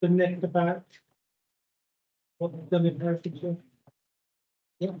for Nick about what they've done in Herefordshire?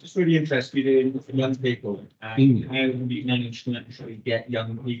 Yeah, I'm just really interested in young people and how we manage to actually get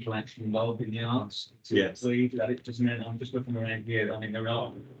young people actually involved in the arts. Yes. That it doesn't. I'm just looking around here. I mean, there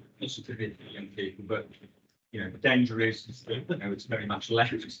are certificates for young people, but the danger is that it's very much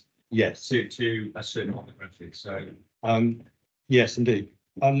left. Yes. To a certain demographic. So. Yes, indeed,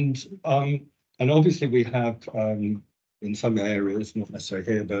 and obviously we have in some areas, not necessarily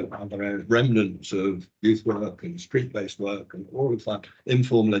here, but other areas, remnants of youth work and street-based work and all of that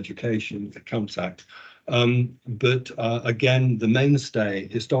informal education that comes out. But again, the mainstay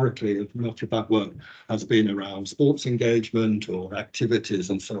historically of much of that work has been around sports engagement or activities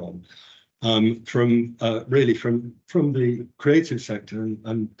and so on. From the creative sector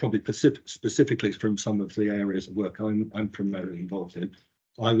and probably specifically from some of the areas of work I'm primarily involved in,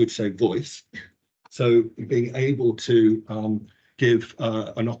 I would say voice. So being able to give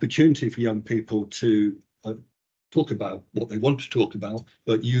an opportunity for young people to talk about what they want to talk about,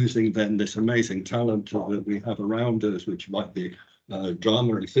 but using then this amazing talent that we have around us, which might be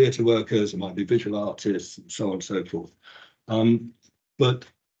drama and theatre workers, it might be visual artists, and so on and so forth. But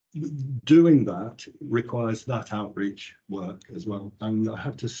doing that requires that outreach work as well. And I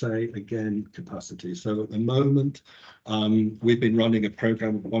have to say, again, capacity. So at the moment, we've been running a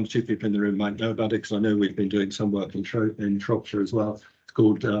programme, one or two people in the room might know about it, because I know we've been doing some work in Shropshire as well. It's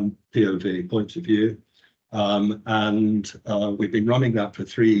called POV, Points of View. And we've been running that for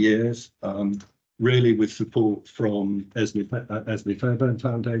 3 years, really with support from Lezley Fairbairn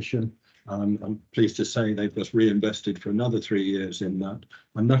Foundation. I'm pleased to say they've just reinvested for another 3 years in that.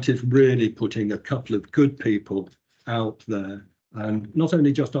 And that is really putting a couple of good people out there and not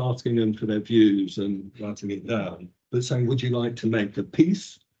only just asking them for their views and writing it down, but saying, would you like to make a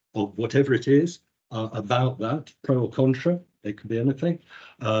piece of whatever it is about that, pro or contra? It could be anything.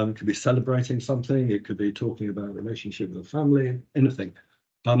 It could be celebrating something. It could be talking about relationship with the family, anything.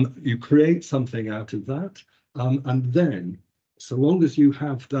 You create something out of that, and then so long as you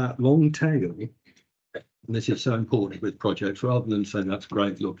have that long tail, and this is so important with projects, rather than saying that's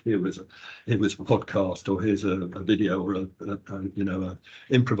great, look, here was a podcast, or here's a video, or a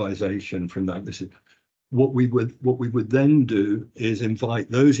improvisation from that. This is what we would then do is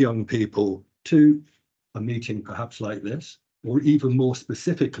invite those young people to a meeting perhaps like this, or even more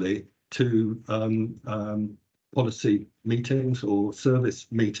specifically to policy meetings or service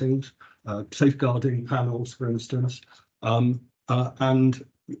meetings, safeguarding panels, for instance. And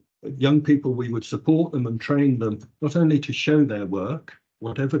young people, we would support them and train them, not only to show their work,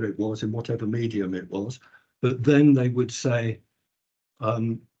 whatever it was, in whatever medium it was, but then they would say,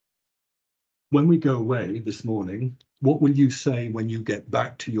 when we go away this morning, what will you say when you get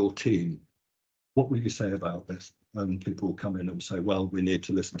back to your team? What will you say about this? and people come in and say, well, we need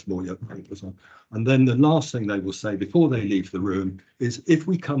to listen to more young people. And then the last thing they will say before they leave the room is, if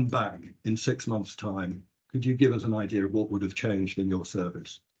we come back in 6 months' time, could you give us an idea of what would have changed in your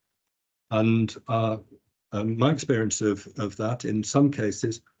service? And my experience of that, in some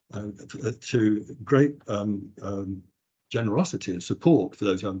cases, to great generosity and support for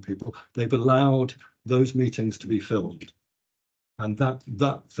those young people, they've allowed those meetings to be filmed. And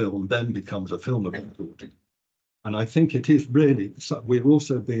that film then becomes a film of record. And I think it is really, so we've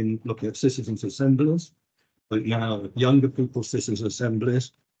also been looking at citizens' assemblies, but now younger people's citizens'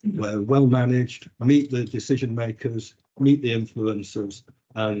 assemblies, where well managed, meet the decision makers, meet the influencers,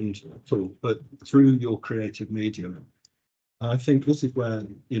 and talk, but through your creative medium. I think this is where,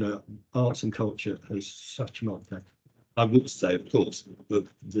 you know, arts and culture has such an effect. I would say, of course, that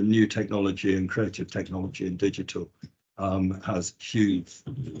the new technology and creative technology and digital has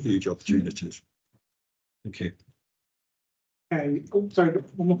huge opportunities. Thank you. Okay, oh, sorry,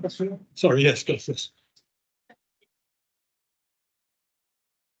 one more question. Sorry, yes, got this.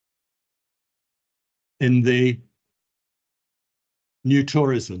 In the new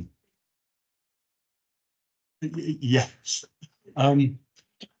tourism. Yes.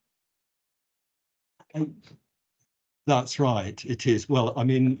 That's right, it is. Well, I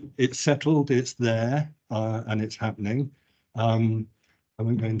mean, it's settled, it's there, and it's happening. I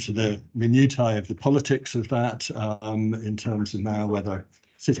won't go into the minutiae of the politics of that in terms of now whether,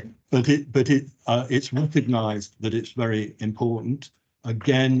 but it's recognised that it's very important.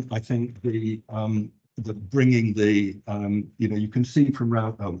 Again, I think the bringing the you know, you can see from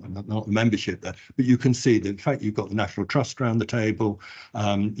around, not membership there, but you can see that in fact you've got the National Trust around the table,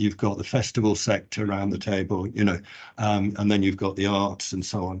 you've got the festival sector around the table, you know, and then you've got the arts and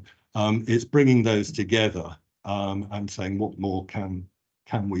so on. It's bringing those together and saying what more can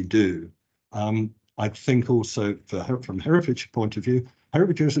we do. I think also from Herefordshire point of view,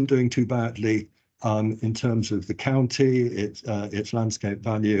 Herefordshire isn't doing too badly in terms of the county, its landscape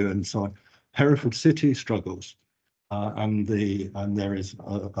value and so on. Hereford City struggles, and there is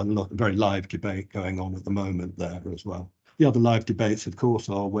a very live debate going on at the moment there as well. The other live debates, of course,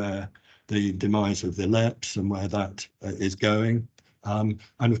 are where the demise of the LEPs and where that is going. And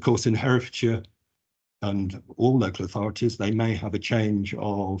of course, in Herefordshire and all local authorities, they may have a change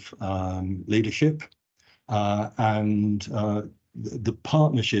of leadership, and the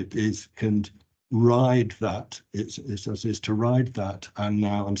partnership can ride that. Is to ride that,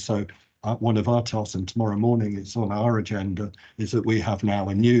 and so. One of our tasks, and tomorrow morning it's on our agenda, is that we have now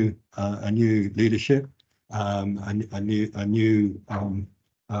a new leadership, a new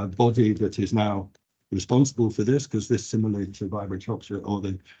body that is now responsible for this, because this, similarly to Vibrant Shropshire, or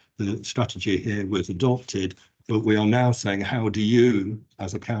the strategy here was adopted, but we are now saying, how do you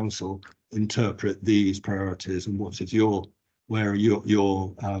as a council interpret these priorities, and what is where are your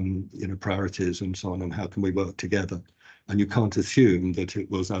you know, priorities and so on, and how can we work together? And you can't assume that it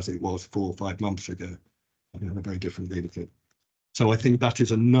was as it was 4 or 5 months ago. We had a very different leadership. So I think that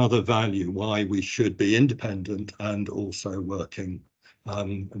is another value why we should be independent and also working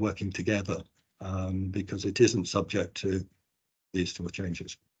together, because it isn't subject to these sort of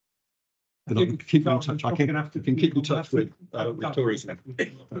changes. But I can keep you in touch. I can keep in touch with tourism.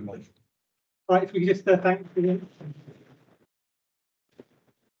 Right, if we could just thank you.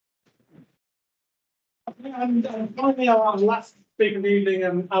 And finally, our last speaker of the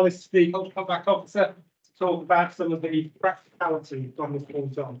evening, Alice, the Cultural Compact Officer, to talk about some of the practicality on this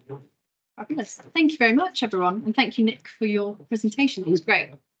point on. Fabulous. Thank you very much, everyone, and thank you, Nick, for your presentation. It was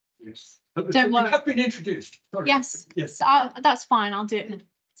great. Yes. Don't worry. You have been introduced. Sorry. Yes. Yes. That's fine. I'll do it.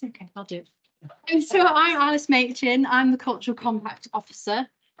 It's okay. I'll do it. And so I'm Alice Machin. I'm the Cultural Compact Officer.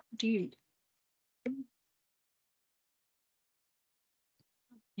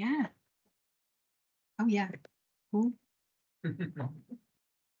 Yeah. Oh yeah. Cool.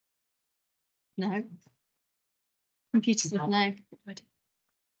 No. Computer said no.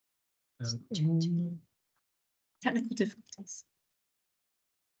 Technical difficulties.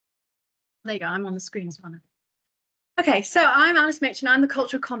 There you go. I'm on the screen as well. Okay, so I'm Alice Mitch and I'm the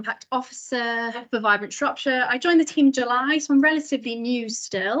Cultural Compact Officer for Vibrant Shropshire. I joined the team in July, so I'm relatively new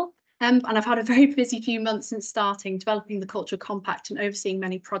still. And I've had a very busy few months since starting, developing the Cultural Compact and overseeing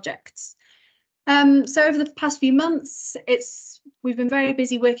many projects. So over the past few months, we've been very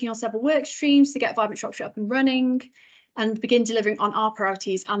busy working on several work streams to get Vibrant Shropshire up and running and begin delivering on our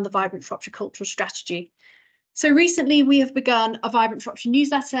priorities and the Vibrant Shropshire cultural strategy. So recently we have begun a Vibrant Shropshire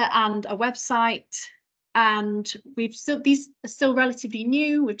newsletter and a website, and these are still relatively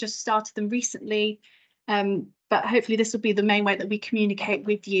new. We've just started them recently, but but hopefully this will be the main way that we communicate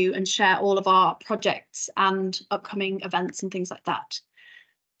with you and share all of our projects and upcoming events and things like that.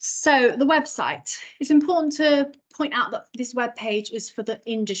 So the website, it's important to point out that this web page is for the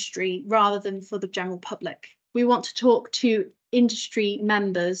industry rather than for the general public. We want to talk to industry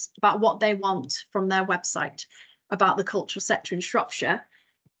members about what they want from their website about the cultural sector in Shropshire.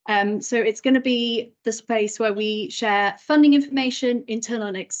 So it's going to be the space where we share funding information, internal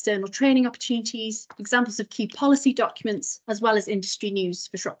and external training opportunities, examples of key policy documents, as well as industry news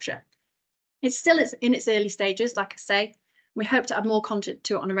for Shropshire. It's still in its early stages, like I say. We hope to add more content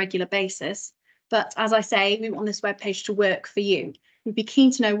to it on a regular basis. But as I say, we want this webpage to work for you. We'd be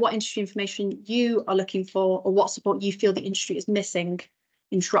keen to know what industry information you are looking for or what support you feel the industry is missing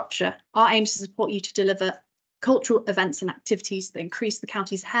in Shropshire. Our aim is to support you to deliver cultural events and activities that increase the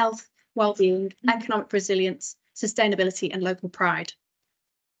county's health, well-being, economic resilience, sustainability and local pride.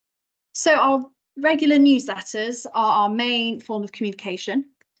 So our regular newsletters are our main form of communication.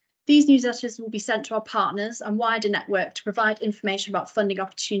 These newsletters will be sent to our partners and wider network to provide information about funding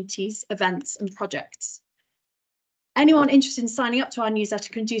opportunities, events and projects. Anyone interested in signing up to our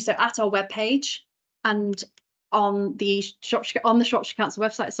newsletter can do so at our webpage and on the Shropshire Council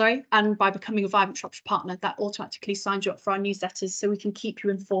website, and by becoming a Vibrant Shropshire partner, that automatically signs you up for our newsletters so we can keep you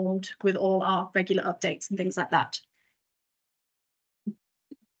informed with all our regular updates and things like that.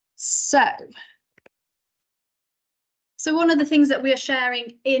 So one of the things that we are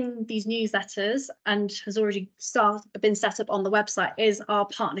sharing in these newsletters and has already been set up on the website is our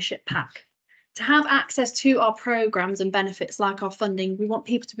partnership pack. To have access to our programmes and benefits like our funding, we want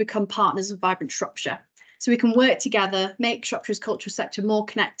people to become partners of Vibrant Shropshire, so we can work together, make Shropshire's cultural sector more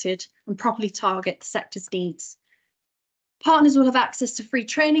connected and properly target the sector's needs. Partners will have access to free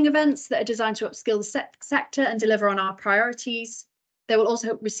training events that are designed to upskill the sector and deliver on our priorities. They will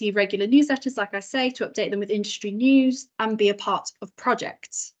also receive regular newsletters, like I say, to update them with industry news and be a part of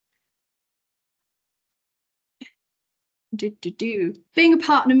projects. Being a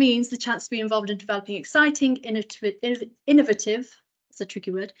partner means the chance to be involved in developing exciting, innovative, it's a tricky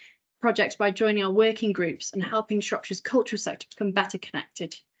word, projects by joining our working groups and helping Shropshire's cultural sector become better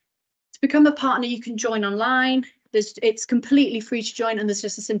connected. To become a partner, you can join online. It's completely free to join, and there's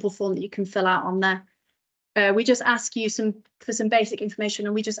just a simple form that you can fill out on there. We just ask you for some basic information,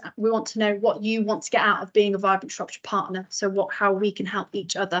 and we want to know what you want to get out of being a Vibrant Shropshire partner, so how we can help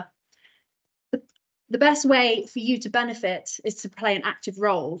each other. The best way for you to benefit is to play an active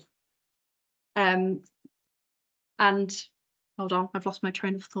role. And hold on, I've lost my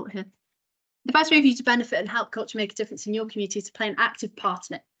train of thought here. The best way for you to benefit and help culture make a difference in your community is to play an active part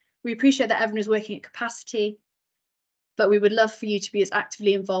in it. We appreciate that everyone is working at capacity, but we would love for you to be as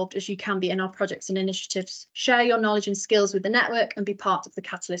actively involved as you can be in our projects and initiatives. Share your knowledge and skills with the network and be part of the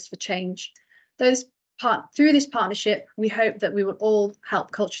catalyst for change. Through this partnership, we hope that we will all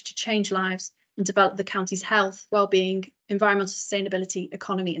help culture to change lives and develop the county's health, well-being, environmental sustainability,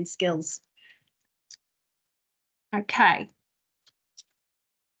 economy and skills. Okay.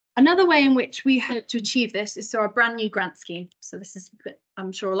 Another way in which we hope to achieve this is through our brand new grant scheme. So this is,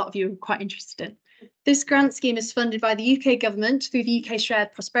 I'm sure a lot of you are quite interested in. This grant scheme is funded by the UK government through the UK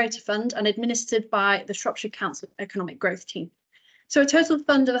Shared Prosperity Fund and administered by the Shropshire Council Economic Growth Team. So a total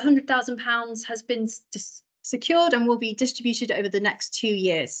fund of £100,000 has been secured and will be distributed over the next 2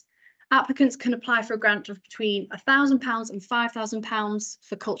 years. Applicants can apply for a grant of between £1,000 and £5,000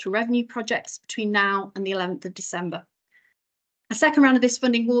 for cultural revenue projects between now and the 11th of December. A second round of this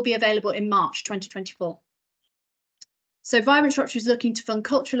funding will be available in March 2024. So Vibrant Shropshire is looking to fund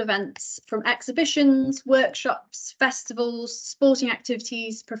cultural events from exhibitions, workshops, festivals, sporting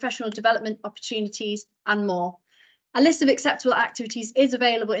activities, professional development opportunities and more. A list of acceptable activities is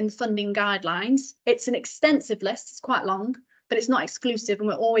available in the funding guidelines. It's an extensive list, it's quite long, but it's not exclusive and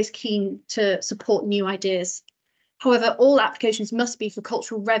we're always keen to support new ideas. However, all applications must be for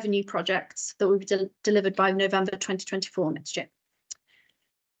cultural revenue projects that will be delivered by November 2024 next year.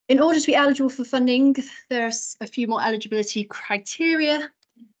 In order to be eligible for funding, there's a few more eligibility criteria.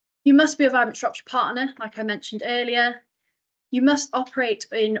 You must be a Vibrant Shropshire partner, like I mentioned earlier. You must operate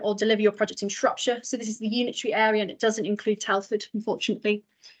in or deliver your project in Shropshire. So this is the unitary area and it doesn't include Telford, unfortunately.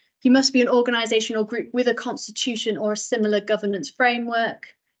 You must be an organisation or group with a constitution or a similar governance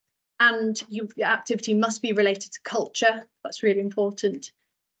framework. And your activity must be related to culture. That's really important.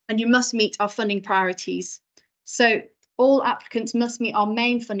 And you must meet our funding priorities. So all applicants must meet our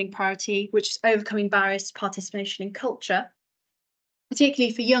main funding priority, which is overcoming barriers to participation in culture,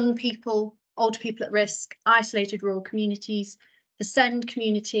 particularly for young people, older people at risk, isolated rural communities, the SEND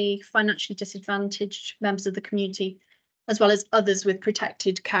community, financially disadvantaged members of the community, as well as others with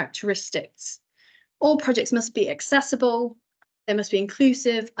protected characteristics. All projects must be accessible, they must be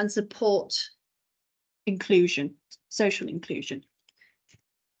inclusive and support inclusion, social inclusion.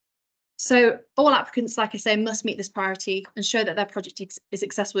 So all applicants, like I say, must meet this priority and show that their project is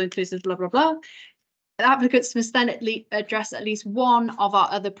accessible, inclusive, blah, blah, blah. The applicants must then address at least one of our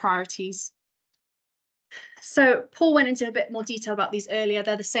other priorities. So Paul went into a bit more detail about these earlier.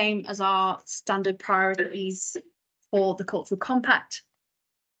 They're the same as our standard priorities for the Cultural Compact.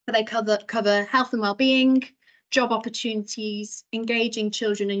 They cover health and wellbeing, job opportunities, engaging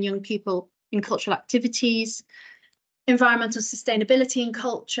children and young people in cultural activities, environmental sustainability in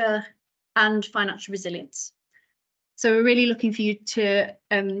culture, and financial resilience. So we're really looking for you to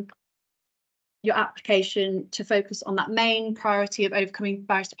your application to focus on that main priority of overcoming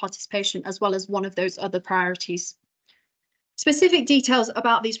barriers to participation, as well as one of those other priorities. Specific details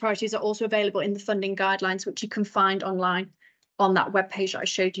about these priorities are also available in the funding guidelines, which you can find online on that webpage that I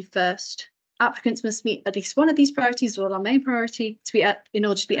showed you first. Applicants must meet at least one of these priorities, or our main priority, in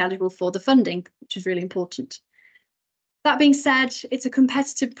order to be eligible for the funding, which is really important. That being said, it's a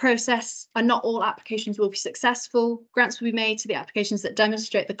competitive process and not all applications will be successful. Grants will be made to the applications that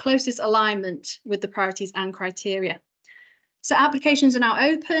demonstrate the closest alignment with the priorities and criteria. So applications are now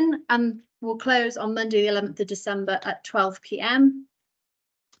open and will close on Monday, the 11th of December at 12 p.m.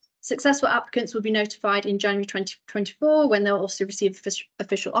 Successful applicants will be notified in January 2024 when they'll also receive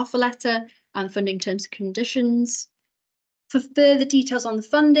official offer letter and funding terms and conditions. For further details on the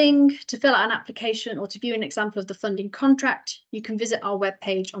funding, to fill out an application or to view an example of the funding contract, you can visit our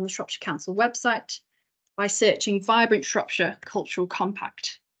webpage on the Shropshire Council website by searching Vibrant Shropshire Cultural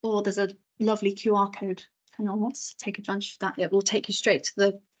Compact. Or there's a lovely QR code. If anyone wants to take advantage of that, it will take you straight to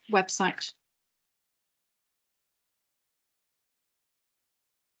the website.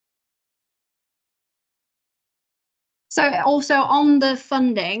 So also on the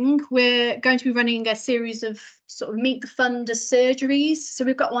funding, we're going to be running a series of sort of meet the funder surgeries. So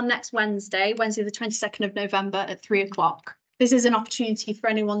we've got one next Wednesday, the 22nd of November at 3 o'clock. This is an opportunity for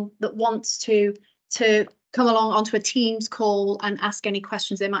anyone that wants to come along onto a Teams call and ask any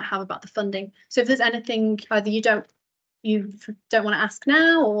questions they might have about the funding. So if there's anything either you don't want to ask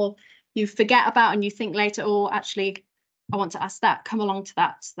now, or you forget about and you think later, oh, actually, I want to ask that, come along to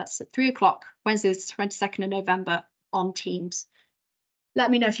that. So that's at 3 o'clock, Wednesday, the 22nd of November. On Teams. Let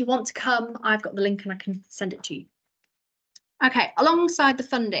me know if you want to come. I've got the link and I can send it to you. Okay, alongside the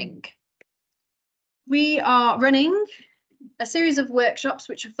funding, we are running a series of workshops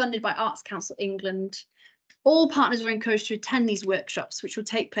which are funded by Arts Council England. All partners are encouraged to attend these workshops, which will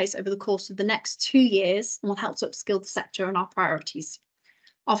take place over the course of the next 2 years and will help to upskill the sector on our priorities.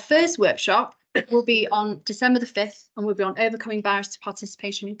 Our first workshop will be on December the 5th and will be on overcoming barriers to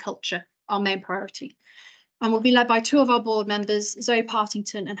participation in culture, our main priority. And will be led by 2 of our board members, Zoe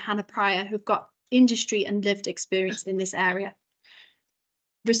Partington and Hannah Pryor, who've got industry and lived experience in this area.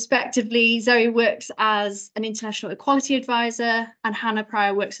 Respectively, Zoe works as an international equality advisor and Hannah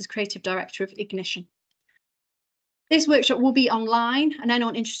Pryor works as creative director of Ignition. This workshop will be online and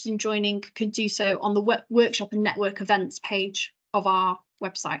anyone interested in joining can do so on the workshop and network events page of our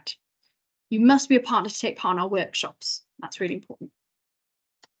website. You must be a partner to take part in our workshops. That's really important.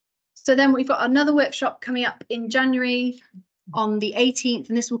 So then we've got another workshop coming up in January on the 18th,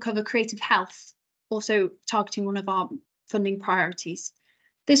 and this will cover creative health, also targeting one of our funding priorities.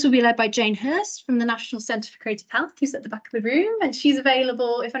 This will be led by Jane Hurst from the National Centre for Creative Health, who's at the back of the room, and she's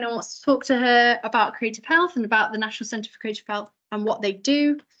available if anyone wants to talk to her about creative health and about the National Centre for Creative Health and what they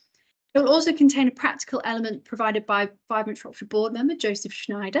do. It will also contain a practical element provided by Vibrant Shropshire board member Joseph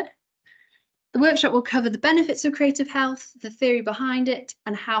Schneider. The workshop will cover the benefits of creative health, the theory behind it,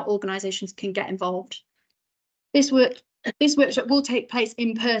 and how organisations can get involved. This workshop will take place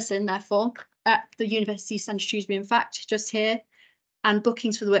in person, therefore, at the University Centre Shrewsbury, in fact, just here, and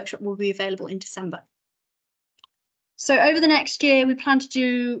bookings for the workshop will be available in December. So over the next year, we plan to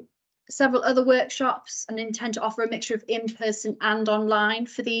do several other workshops and intend to offer a mixture of in-person and online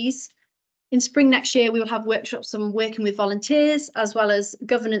for these. In spring next year, we will have workshops on working with volunteers, as well as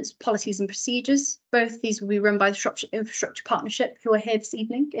governance policies and procedures. Both these will be run by the Shropshire Infrastructure Partnership, who are here this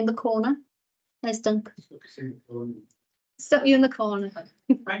evening in the corner. There's Duncan. Stuck you in the corner.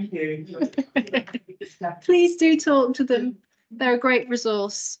 Thank you. Please do talk to them. They're a great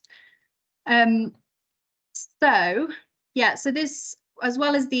resource. So this, as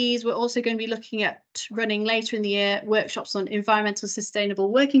well as these, we're also going to be looking at running later in the year workshops on environmental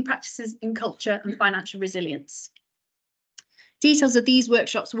sustainable working practices in culture and financial resilience. Details of these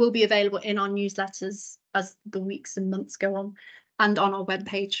workshops will be available in our newsletters as the weeks and months go on and on our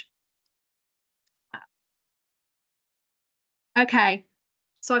webpage. Okay,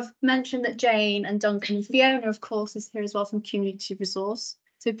 So I've mentioned that Jane and Duncan and Fiona, of course, is here as well from Community Resource.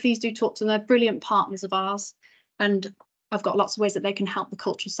 So please do talk to them. They're brilliant partners of ours. And I've got lots of ways that they can help the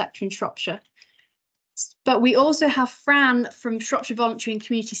cultural sector in Shropshire. But we also have Fran from Shropshire Voluntary and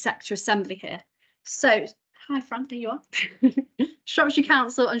Community Sector Assembly here. So, hi Fran, there you are. Shropshire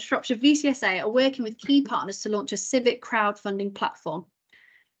Council and Shropshire VCSA are working with key partners to launch a civic crowdfunding platform,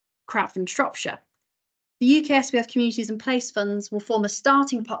 Crowdfund Shropshire. The UK SPF Communities and Place Funds will form a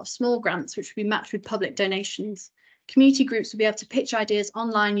starting pot of small grants, which will be matched with public donations. Community groups will be able to pitch ideas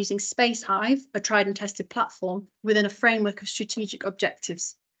online using Space Hive, a tried and tested platform, within a framework of strategic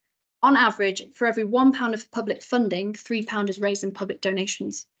objectives. On average, for every £1 of public funding, £3 is raised in public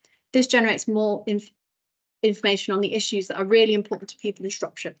donations. This generates more information on the issues that are really important to people in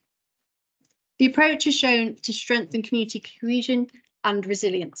Shropshire. The approach is shown to strengthen community cohesion and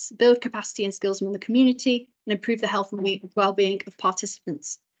resilience, build capacity and skills among the community, and improve the health and well-being of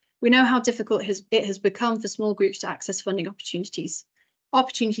participants. We know how difficult it has become for small groups to access funding opportunities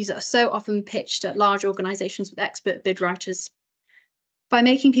that are so often pitched at large organisations with expert bid writers. By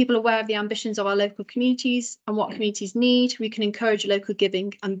making people aware of the ambitions of our local communities and what communities need, we can encourage local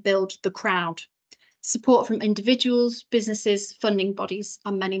giving and build the crowd. Support from individuals, businesses, funding bodies,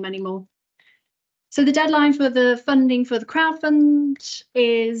 and many, many more. So the deadline for the funding for the crowdfund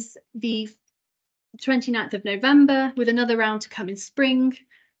is the 29th of November, with another round to come in spring.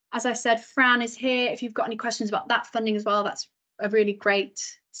 As I said, Fran is here. If you've got any questions about that funding as well, that's a really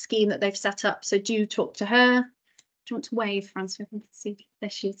great scheme that they've set up. So do talk to her. Do you want to wave, Fran, so we can see? There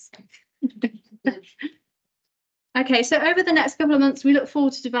she is. Okay, so over the next couple of months, we look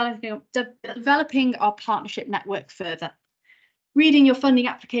forward to developing our partnership network further. Reading your funding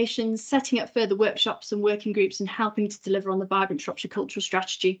applications, setting up further workshops and working groups, and helping to deliver on the Vibrant Shropshire Cultural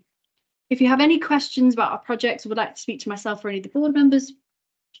Strategy. If you have any questions about our project or would like to speak to myself or any of the board members,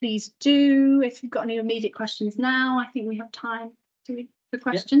 please do. If you've got any immediate questions now, I think we have time for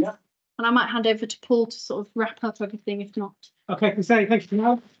questions. Yeah. And I might hand over to Paul to sort of wrap up everything, if not. Okay, can say thank you,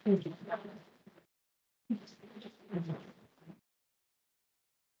 Mel.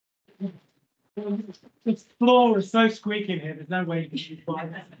 The floor is so squeaky in here, there's no way you can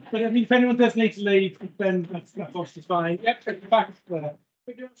find it. But I mean, if anyone does need to leave, then that's obviously fine. Yep, take the back there.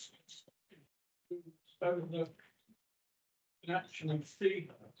 So the can actually see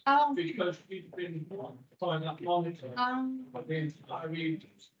her because she's been behind that monitor.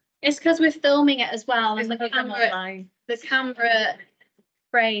 It's because we're filming it as well, and the camera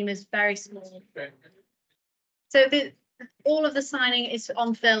frame is very small. So all of the signing is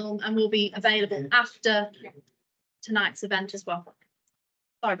on film and will be available after tonight's event as well.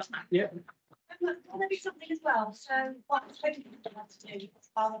 Sorry about that. Yeah. Will there be something as well? So what I'm hoping to do as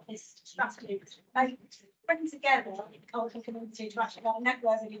part of this strategy is bring together the cultural community to actually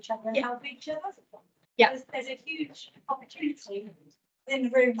network with each other and help each other. Yeah. There's a huge opportunity in the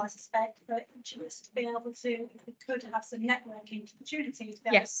room, I suspect, for each of us to be able to, if we could have some networking opportunities to be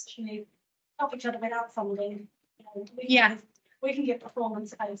able to actually help each other without funding. You know, we can give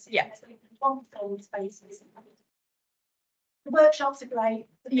performance spaces. Yeah. We want performance spaces. The workshops are great.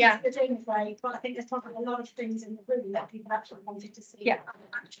 The doing is great, but I think there's probably a lot of things in the room that people actually wanted to see. Yeah.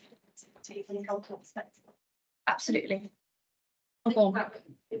 Actually, from a cultural perspective. Absolutely. The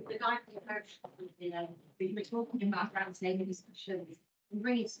guy from the approach, you know, we were talking about roundtable discussions and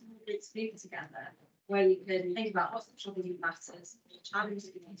bringing small groups of people together where you can think about what's the trouble that matters, what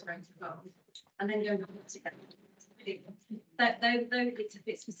challenges you need to overcome, and then go together. Though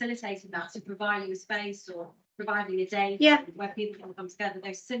it's facilitating that to provide you a space or providing a day where people can come together,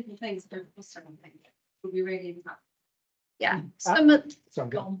 those simple things that don't cost anything will be really impactful. Yeah. Some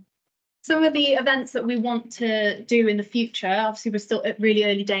of the events that we want to do in the future, obviously we're still at really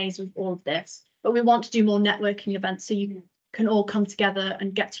early days with all of this, but we want to do more networking events so you can all come together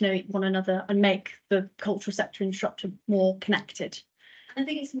and get to know one another and make the cultural sector in Shropshire more connected. I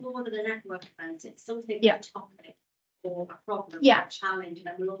think it's more than a network event, it's something a topic or a problem or a challenge, and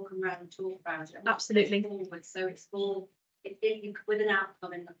then we'll all come around and talk about it. Absolutely. Forward. So it's more with an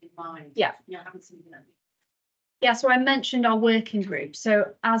outcome in mind. Yeah. You know, having something that. Yeah, so I mentioned our working group.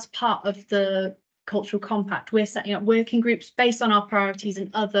 So as part of the Cultural Compact, we're setting up working groups based on our priorities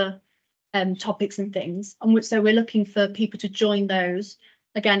and other topics and things. And so we're looking for people to join those.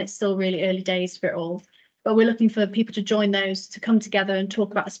 Again, it's still really early days for it all, but we're looking for people to join those to come together and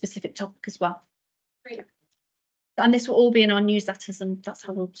talk about a specific topic as well. Great. And this will all be in our newsletters, and that's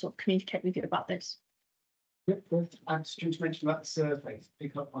how we'll sort of communicate with you about this. I'm just going to mention about the surveys,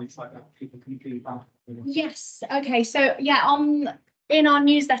 pick up points like that, people can do that. Yes. Okay. So yeah, in our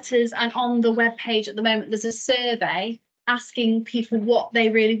newsletters and on the web page at the moment, there's a survey asking people what they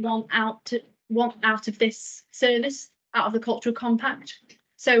really want out of this service, out of the cultural compact.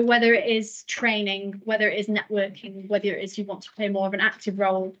 So whether it is training, whether it is networking, whether it is you want to play more of an active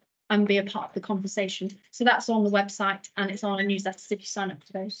role and be a part of the conversation. So that's on the website and it's on a newsletter if you sign up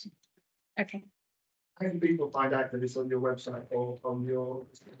to those. Okay. How can people find out that it's on your website or on your?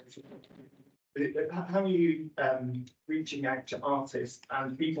 How are you reaching out to artists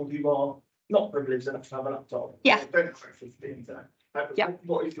and people who are not privileged enough to have a laptop? Yeah. Don't have access to the internet. Yeah.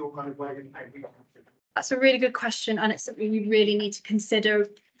 What is your kind of way of outreach? That's a really good question and it's something we really need to consider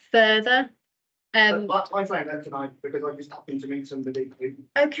further. But I found out tonight because I just happened to meet somebody who.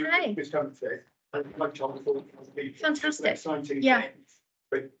 Okay. Was coming to it, and my child thought it was big. Fantastic. Exciting. Yeah. Thing,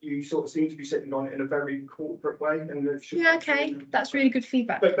 but you sort of seem to be sitting on it in a very corporate way, and there should. Yeah, okay, that's really good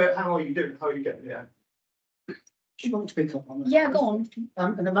feedback. But how are you doing? How are you getting there? Do you want to pick up on that? Yeah, go on.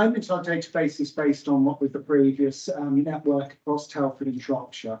 At the moment, our database is based on what was the previous network across Telford and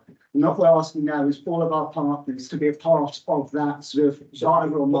Shropshire. And what we're asking now is all of our partners to be a part of that sort of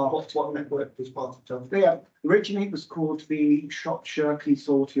viral market. What network was part of Telford? Yeah, originally it was called the Shropshire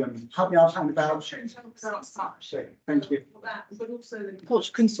Consortium. Help me out, about. Thank you. But also the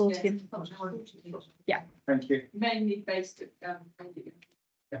Culture Consortium. Yeah. Thank you. mainly based at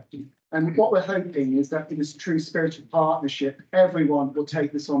Yeah. And what we're hoping is that in this true spirit of partnership, everyone will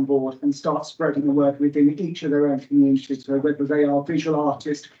take this on board and start spreading the word within each of their own communities, so whether they are visual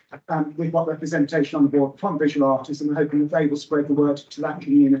artists, we've got representation on the board from visual artists, and we're hoping that they will spread the word to that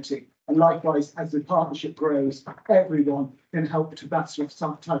community. And likewise, as the partnership grows, everyone can help to that sort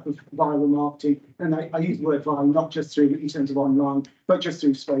of type of viral marketing. And I use the word viral not just through in terms of online, but just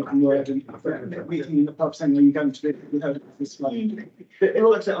through spoken word and meeting in the pub saying, "Are you going to be heard of this?" I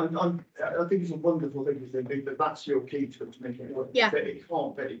think it's a wonderful thing to do, but that's your key to making it work. Yeah. But it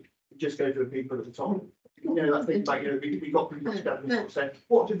can't be just go to the people at the top. You know, that thing like, you know, we got people together and sort of say,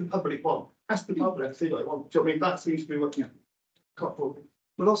 what do the public want? Ask the public, see what they want. So I mean, that seems to be what,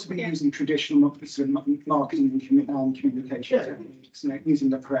 We'll also be using traditional marketing and communication techniques, using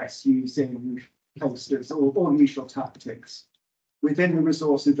the press, using posters, or usual tactics within the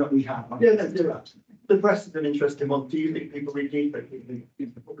resources that we have. Yeah, let's do that. The press is an interesting one. Do you think people read newspapers?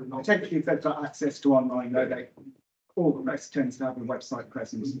 Potentially, if they've got access to online, though, all the press tends to have a website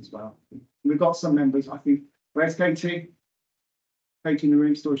presence as well. We've got some members, I think. Where's Katie? Katie in the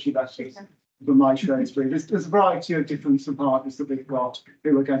room, still she back from my Shrewsbury. There's a variety of different partners that we've got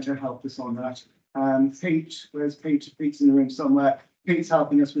who are going to help us on that. Pete, where's Pete? Pete's in the room somewhere. Pete's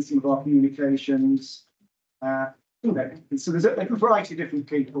helping us with some of our communications. So there's a variety of different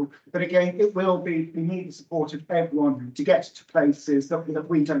people, but again, we need the support of everyone to get to places that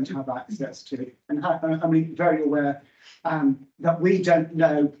we don't have access to. And I'm very aware that we don't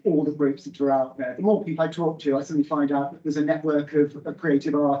know all the groups that are out there. The more people I talk to, I suddenly find out that there's a network of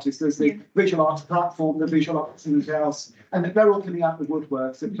creative artists. There's the visual arts platform, the visual arts and else, and that they're all coming out with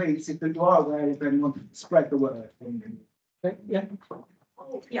woodwork. So please, if you are aware of anyone, spread the word. Yeah.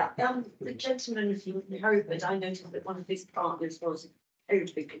 Yeah, the gentleman from Hereford, I noticed that one of his partners was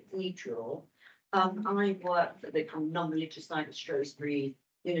Hereford Cathedral. I work for the non-religious side of Shrewsbury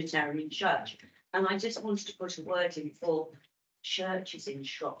Unitarian Church, and I just wanted to put a word in for churches in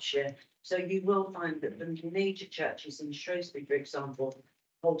Shropshire. So you will find that the major churches in Shrewsbury, for example,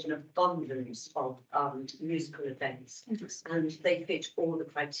 hold an abundance of musical events, and they fit all the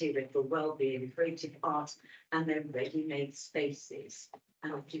criteria for wellbeing, creative art, and they're ready-made spaces.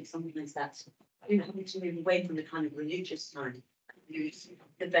 And I think sometimes that's, you know, having to move away from the kind of religious side, use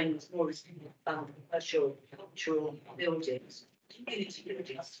the venues more as cultural buildings, community buildings,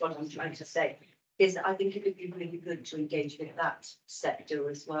 is what I'm trying to say. Is I think it would be really good to engage with that sector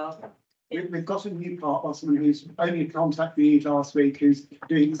as well. We've got a new partner, someone who's only contacted me last week, who's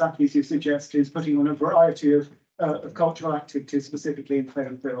doing exactly as you suggested, is putting on a variety of cultural activities, specifically in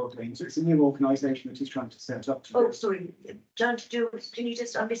faith buildings. So it's a new organisation that is trying to set up. Oh, sorry, can you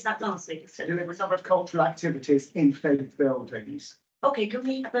just, I missed that last thing. Doing a number of cultural activities in faith buildings. Okay, can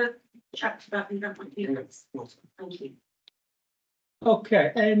we have a chat about that? Thank you.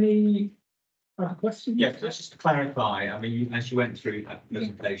 Okay, any other questions? Yes, just to clarify, I mean, as you went through that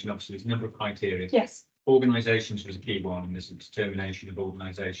presentation, obviously there's a number of criteria. Yes. Organisations was a key one, and there's a determination of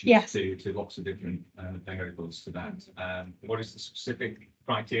organisations Yes. to lots of different variables to that. What is the specific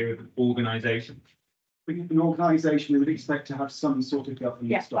criteria of organisation? An organisation would expect to have some sort of governance.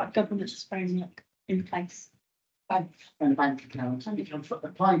 Yes, like governance framework in place. And a bank account.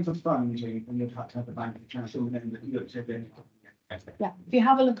 Applying for funding, and you'd have to have a bank account, and then that you looked at it. Yeah, if you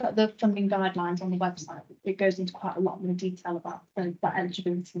have a look at the funding guidelines on the website, it goes into quite a lot more detail about that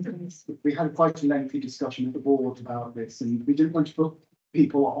eligibility and things. We had quite a lengthy discussion at the board about this, and we didn't want to put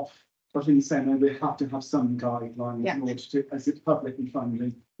people off. But in the same way, we have to have some guidelines in order to, as it's publicly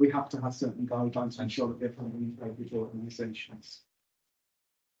funded, we have to have certain guidelines to ensure that they're funding appropriate organisations.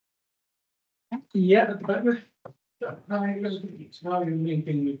 Yeah, but how are you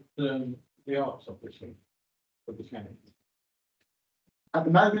linking with the arts officer for the county? At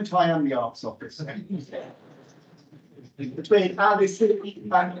the moment, I am the arts officer. Between Alice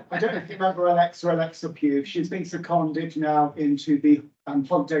and I don't know if you remember Alexa Pugh, she's been seconded now into the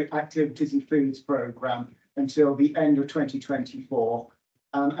holiday activities and foods programme until the end of 2024.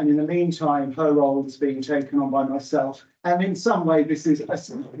 And in the meantime, her role is being taken on by myself. And in some way, this is a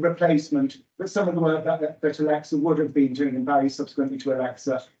replacement, but some of the work that Alexa would have been doing and Barry subsequently to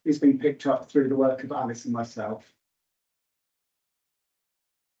Alexa is being picked up through the work of Alice and myself.